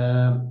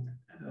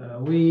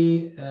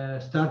 we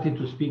started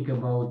to speak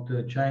about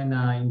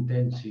China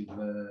intensive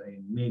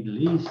in Middle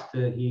East.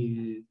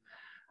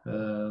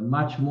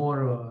 Much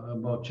more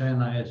about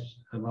China as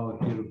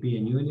about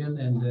European Union,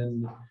 and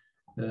then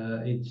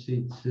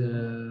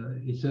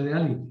it's a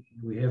reality.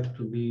 We have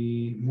to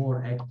be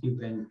more active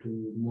and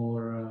to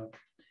more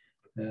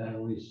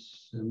with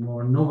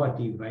more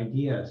innovative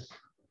ideas.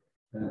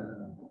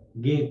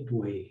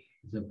 Gateway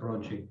is a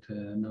project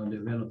now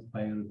developed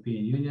by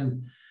European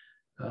Union.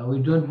 We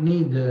don't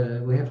need,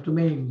 we have too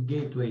many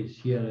gateways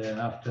here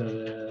after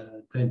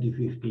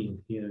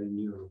 2015 here in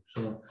Europe.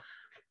 So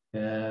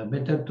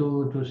better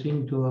to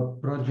think to a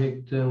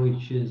project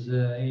which is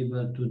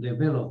able to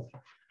develop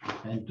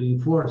and to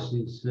enforce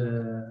this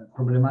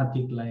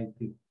problematic, like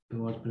it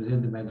was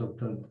presented by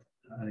Dr.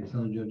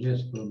 Alexandru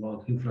Georgescu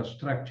about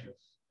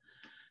infrastructures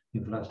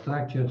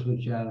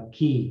which are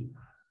key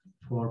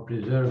for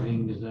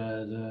preserving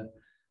the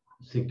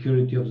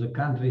security of the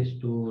countries,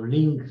 to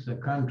link the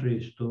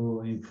countries,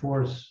 to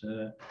enforce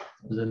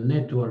the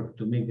network,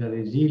 to make a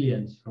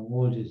resilience from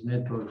all these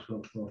networks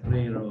of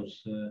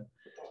railroads,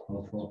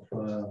 of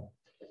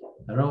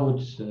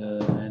roads,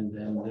 and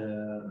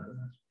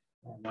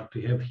what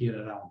we have here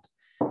around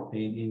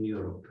in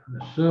Europe.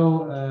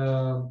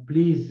 So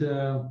please,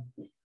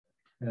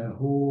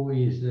 who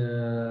is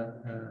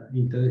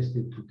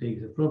interested to take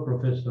the floor?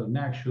 Professor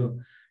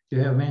NEACÞU, you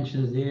have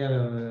mentioned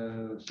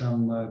there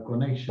some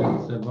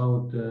connections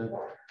about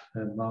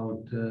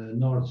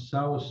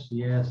north-south.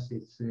 Yes,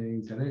 it's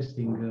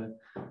interesting.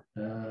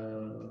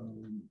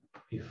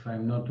 If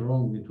I'm not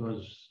wrong, it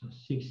was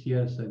 6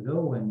 years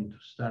ago when it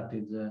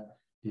started the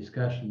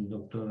discussion.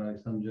 Dr.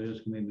 Alexandru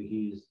Georgescu, maybe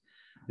he is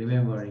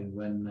remembering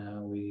when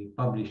we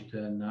published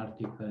an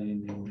article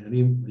in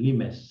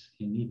Limes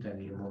in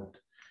Italy about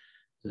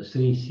the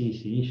 3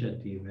 Cs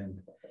initiative, and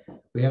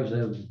we have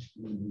the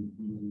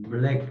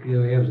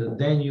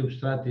Danube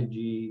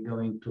strategy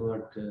going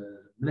toward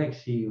Black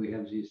Sea. We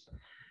have this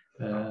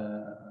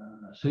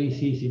 3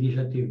 Cs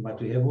initiative, but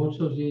we have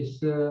also this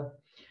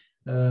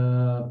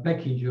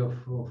package of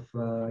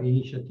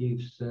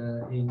initiatives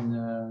in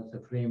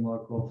the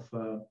framework of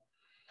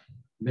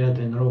Belt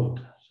and Road.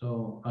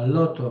 So a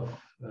lot of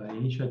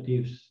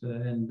initiatives,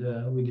 and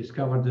we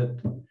discovered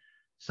that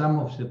some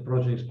of the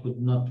projects could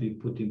not be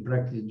put in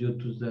practice due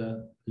to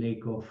the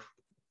lack of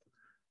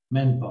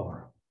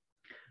manpower.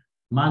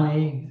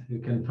 Money, you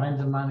can find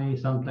the money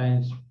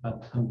sometimes,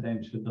 but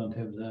sometimes you don't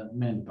have the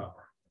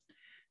manpower.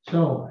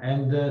 So,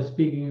 and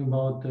speaking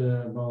about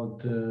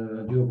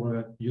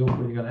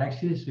geopolitical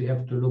axis, we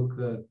have to look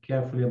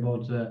carefully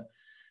about the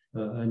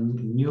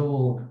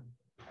new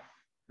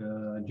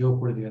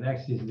geopolitical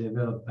axis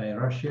developed by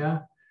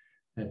Russia.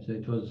 It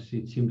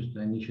seems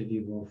the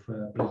initiative of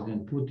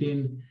President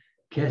Putin,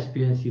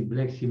 Caspian Sea,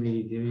 Black Sea,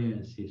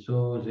 Mediterranean Sea.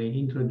 So they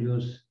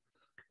introduce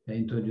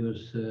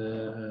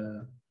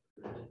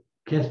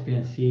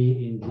Caspian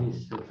Sea in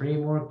this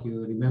framework.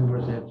 You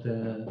remember that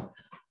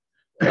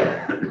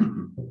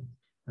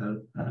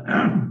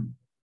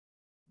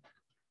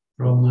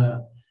from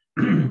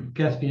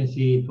Caspian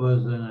Sea, it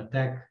was an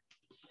attack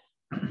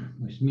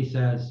with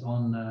missiles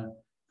on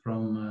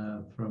from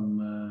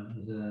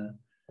the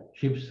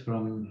ships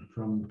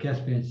from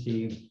Caspian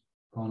Sea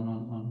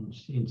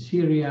in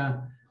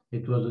Syria.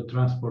 It was a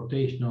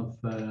transportation of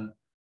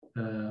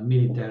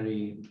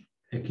military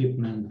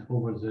equipment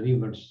over the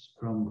rivers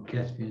from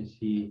Caspian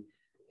Sea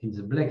in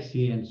the Black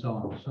Sea and so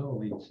on.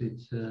 So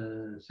it's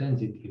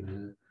sensitive.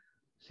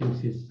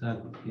 Things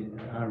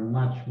are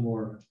much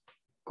more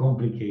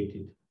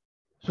complicated.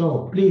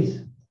 So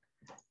please,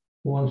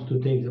 who wants to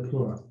take the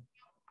floor?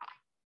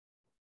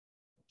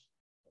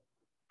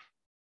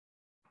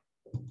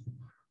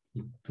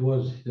 It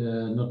was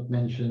not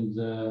mentioned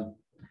the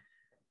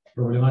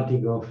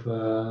problematic of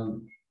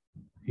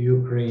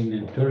Ukraine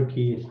and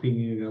Turkey.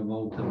 Speaking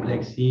about the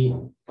Black Sea,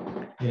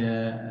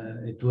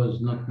 it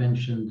was not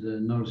mentioned the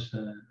North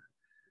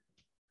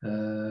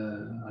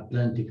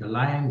Atlantic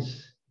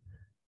Alliance,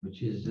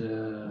 which is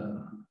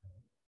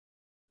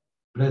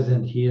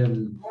present here.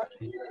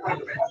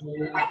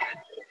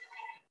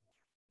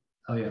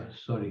 Oh yeah,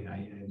 sorry,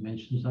 I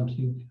mentioned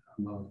something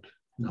about,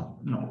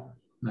 no.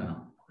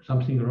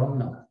 Something wrong?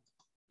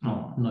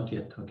 No, not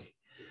yet, okay.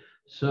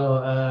 So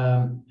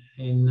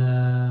in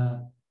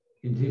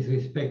this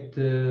respect,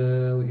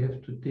 we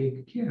have to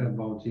take care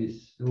about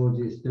all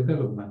these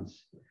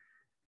developments.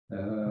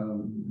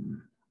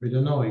 We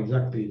don't know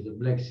exactly the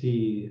Black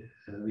Sea.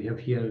 We have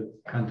here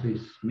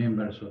countries,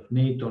 members of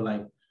NATO,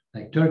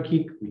 like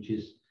Turkey, which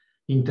is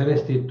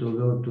interested to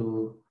go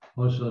to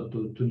also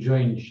to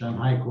join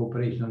Shanghai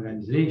Cooperation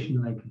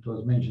Organization, like it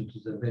was mentioned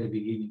at the very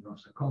beginning of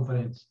the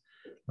conference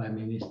by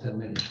Minister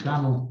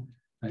MEREŞAN,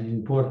 an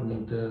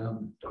important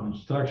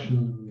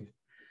construction.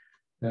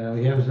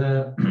 We have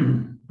the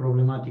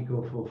problematic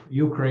of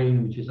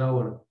Ukraine, which is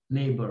our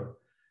neighbor,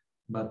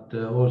 but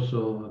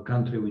also a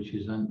country which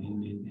is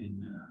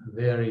in a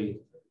very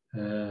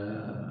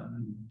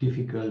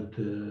difficult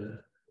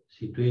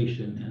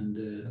situation, and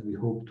we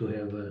hope to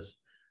have a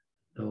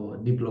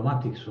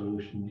diplomatic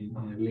solution in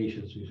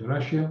relations with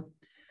Russia,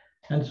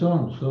 and so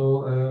on. So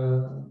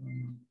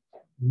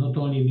not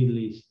only Middle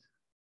East,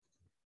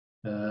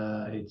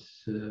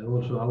 it's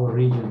also our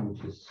region,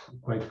 which is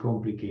quite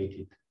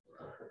complicated.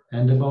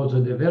 And about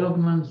the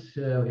developments,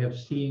 we have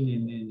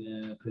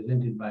seen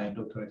presented by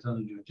Dr.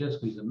 Alexander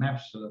Georgescu with the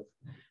maps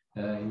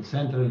in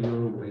Central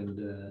Europe and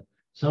the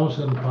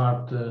southern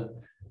part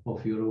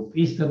of Europe,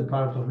 eastern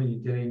part of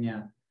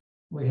Mediterranean.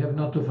 We have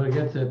not to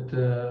forget that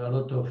a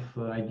lot of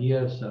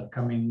ideas are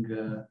coming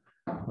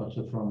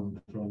also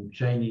from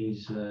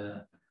Chinese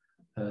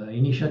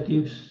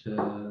initiatives.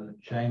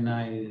 China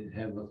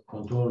have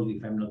control,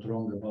 if I'm not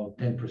wrong, about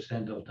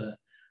 10% of the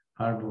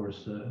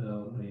harbors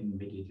in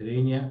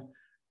Mediterranean.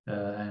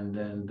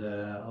 And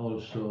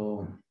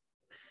also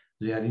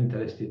they are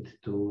interested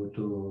to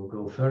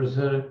go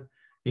further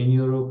in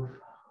Europe.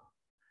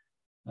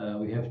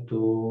 We have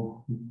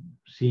to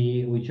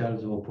see which are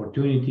the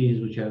opportunities,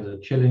 which are the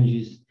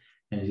challenges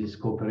in this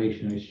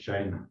cooperation with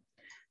China.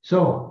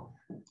 So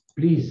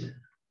please,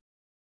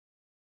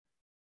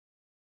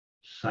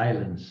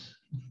 silence.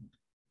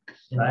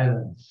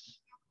 Silence.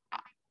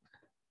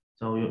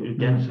 So you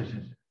can.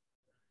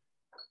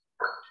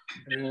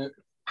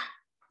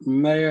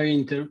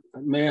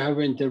 May I have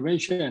an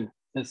intervention,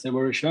 Mr.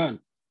 MUREŞAN?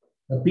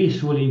 A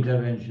peaceful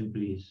intervention,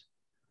 please.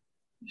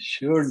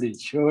 Surely,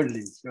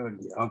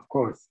 of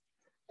course.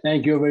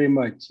 Thank you very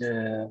much.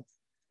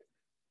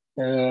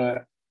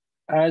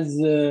 As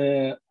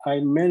I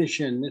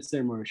mentioned,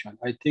 Mr. MUREŞAN,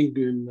 I think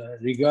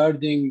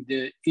regarding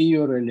the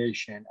EU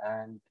relation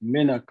and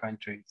MENA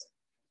countries,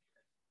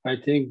 I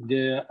think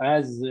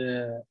as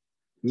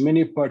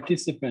many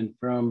participants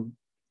from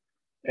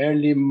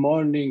early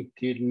morning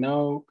till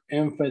now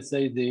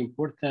emphasize the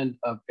importance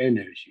of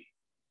energy.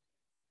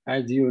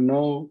 As you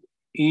know,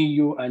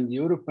 EU and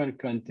European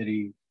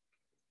countries,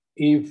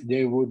 if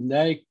they would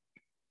like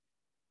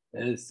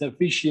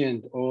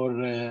sufficient or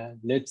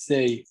let's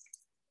say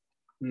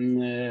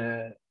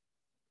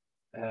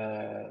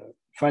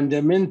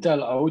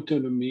fundamental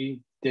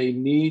autonomy, they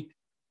need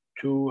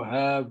to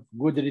have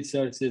good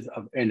resources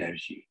of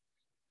energy.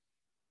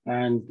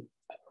 And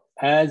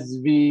as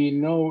we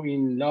know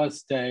in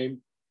last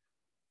time,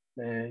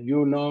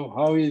 you know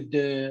how is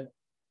the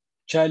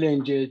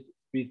challenges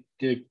with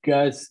the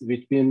gas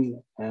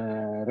between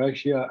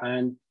Russia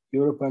and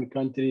European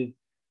countries,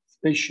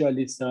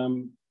 especially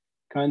some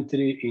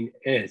country in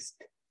East.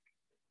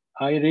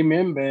 I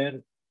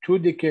remember 2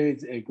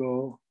 decades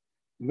ago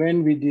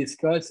when we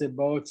discussed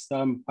about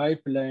some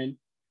pipeline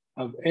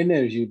of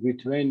energy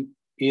between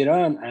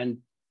Iran and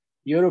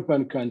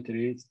European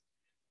countries,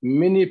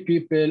 many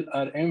people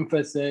are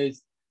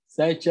emphasized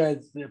such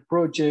as the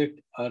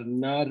project are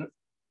not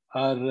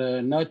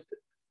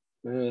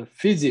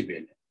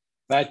feasible.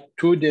 But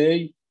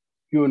today,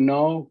 you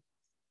know,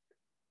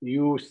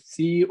 you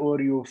see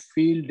or you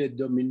feel the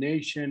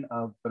domination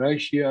of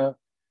Russia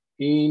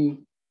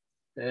in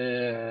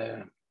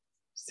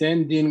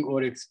sending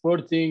or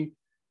exporting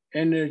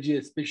energy,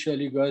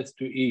 especially gas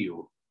to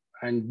EU.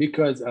 And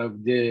because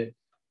of the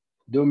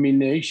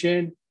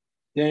domination,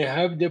 they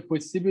have the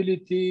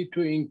possibility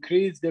to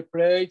increase the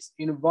price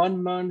in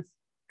 1 month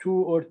 2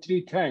 or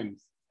 3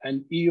 times.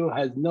 And EU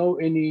has no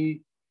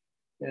any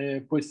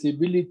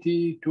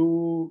possibility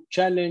to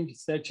challenge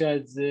such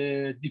as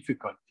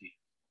difficulty.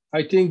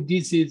 I think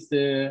this is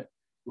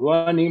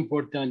one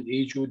important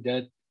issue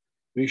that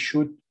we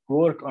should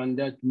work on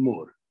that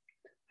more.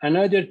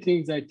 Another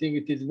thing I think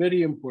it is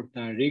very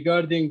important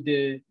regarding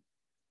the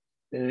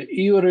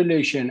EU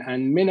relation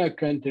and MENA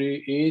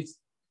country is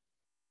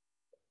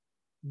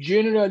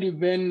generally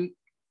when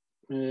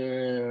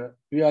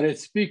we are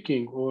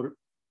speaking or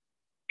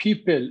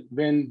people,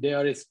 when they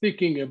are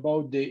speaking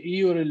about the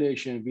EU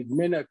relation with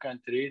MENA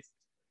countries,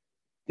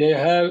 they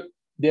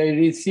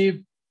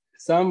receive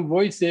some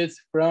voices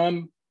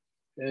from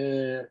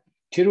 3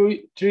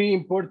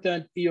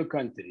 important EU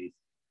countries: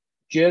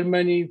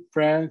 Germany,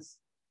 France,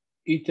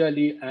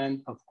 Italy,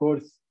 and of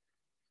course,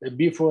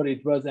 before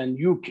it was in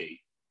UK.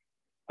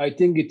 I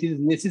think it is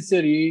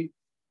necessary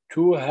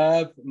to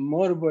have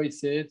more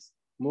voices,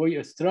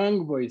 more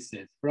strong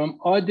voices from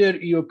other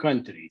EU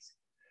countries.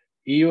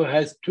 EU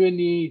has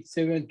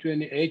 27,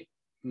 28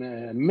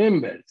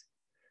 members,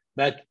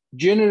 but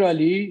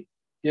generally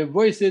the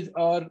voices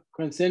are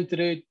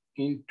concentrated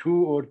in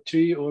 2 or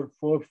 3 or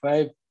 4,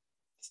 5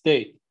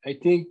 states. I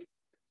think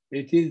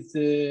it is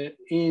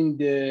in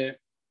the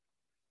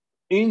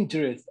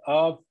interest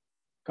of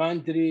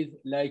countries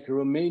like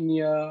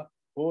Romania,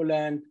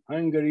 Poland,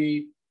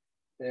 Hungary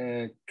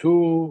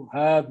to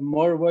have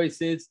more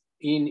voices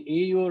in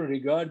EU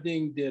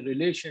regarding the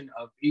relation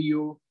of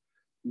EU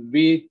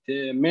with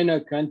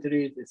MENA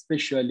countries,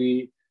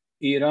 especially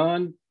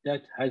Iran,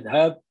 that has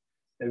had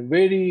a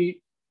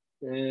very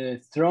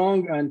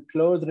strong and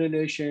close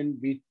relation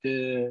with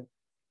the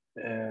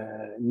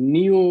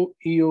new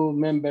EU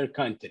member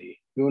country.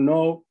 You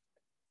know,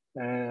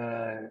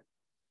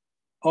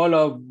 all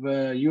of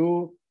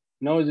you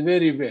knows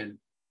very well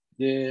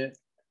the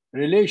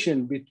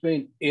relation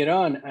between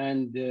Iran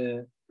and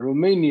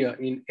Romania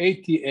in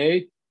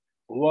 '88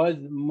 was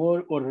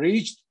more or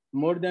reached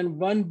more than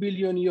 1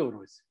 billion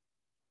euros.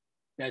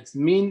 That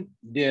means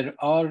there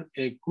are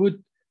a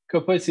good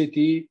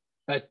capacity,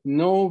 but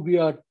now we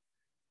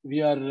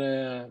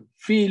are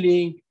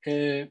feeling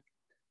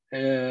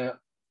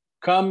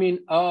coming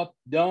up,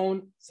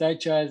 down,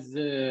 such as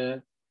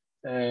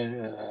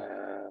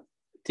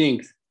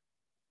things,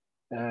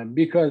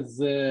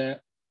 because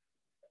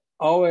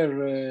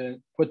our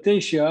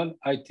potential,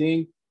 I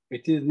think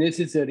it is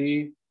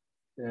necessary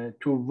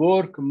to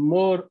work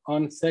more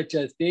on such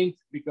as things,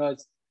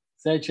 because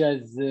such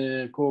as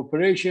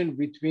cooperation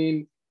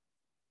between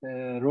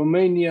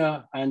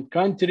Romania and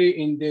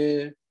country in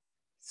the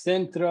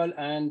Central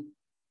and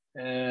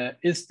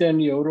Eastern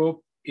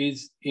Europe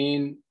is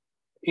in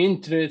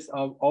interest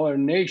of our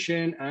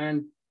nation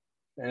and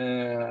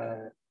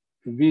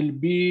will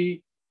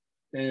be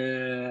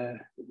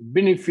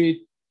benefit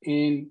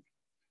in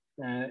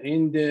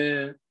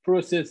the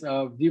process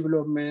of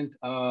development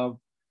of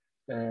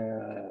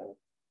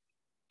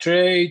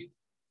trade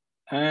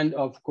and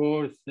of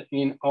course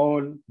in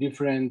all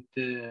different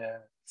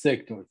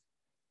sectors.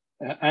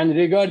 And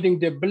regarding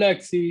the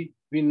Black Sea,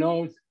 we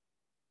know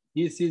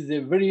this is a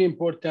very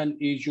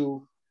important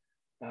issue.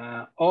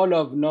 All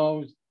of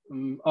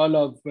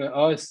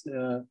us,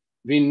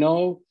 we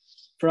know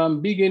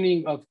from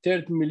beginning of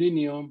third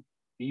millennium,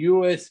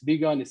 US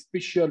began a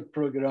special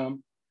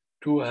program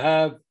to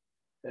have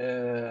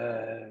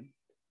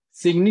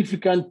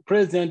significant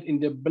presence in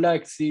the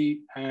Black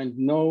Sea, and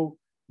now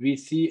we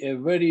see a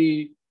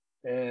very,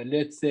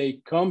 let's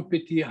say,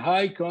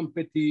 high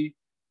competition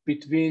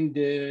between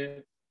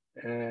the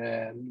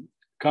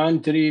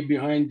country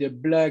behind the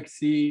Black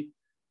Sea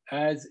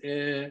as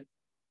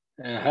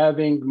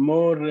having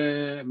more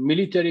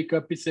military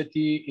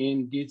capacity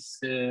in this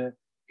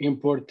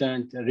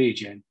important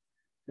region.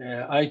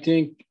 I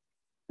think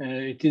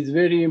it is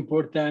very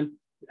important,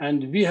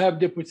 and we have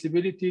the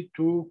possibility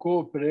to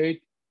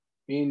cooperate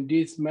in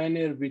this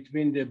manner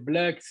between the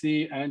Black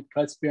Sea and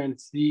Caspian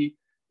Sea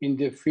in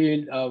the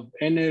field of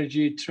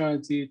energy,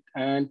 transit,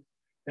 and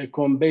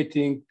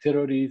combating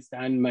terrorism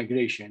and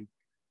migration.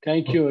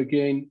 Thank you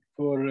again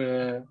for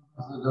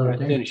your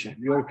attention,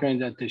 your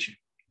kind attention.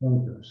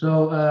 Thank you.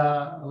 So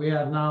we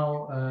are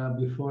now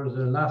before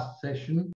the last session.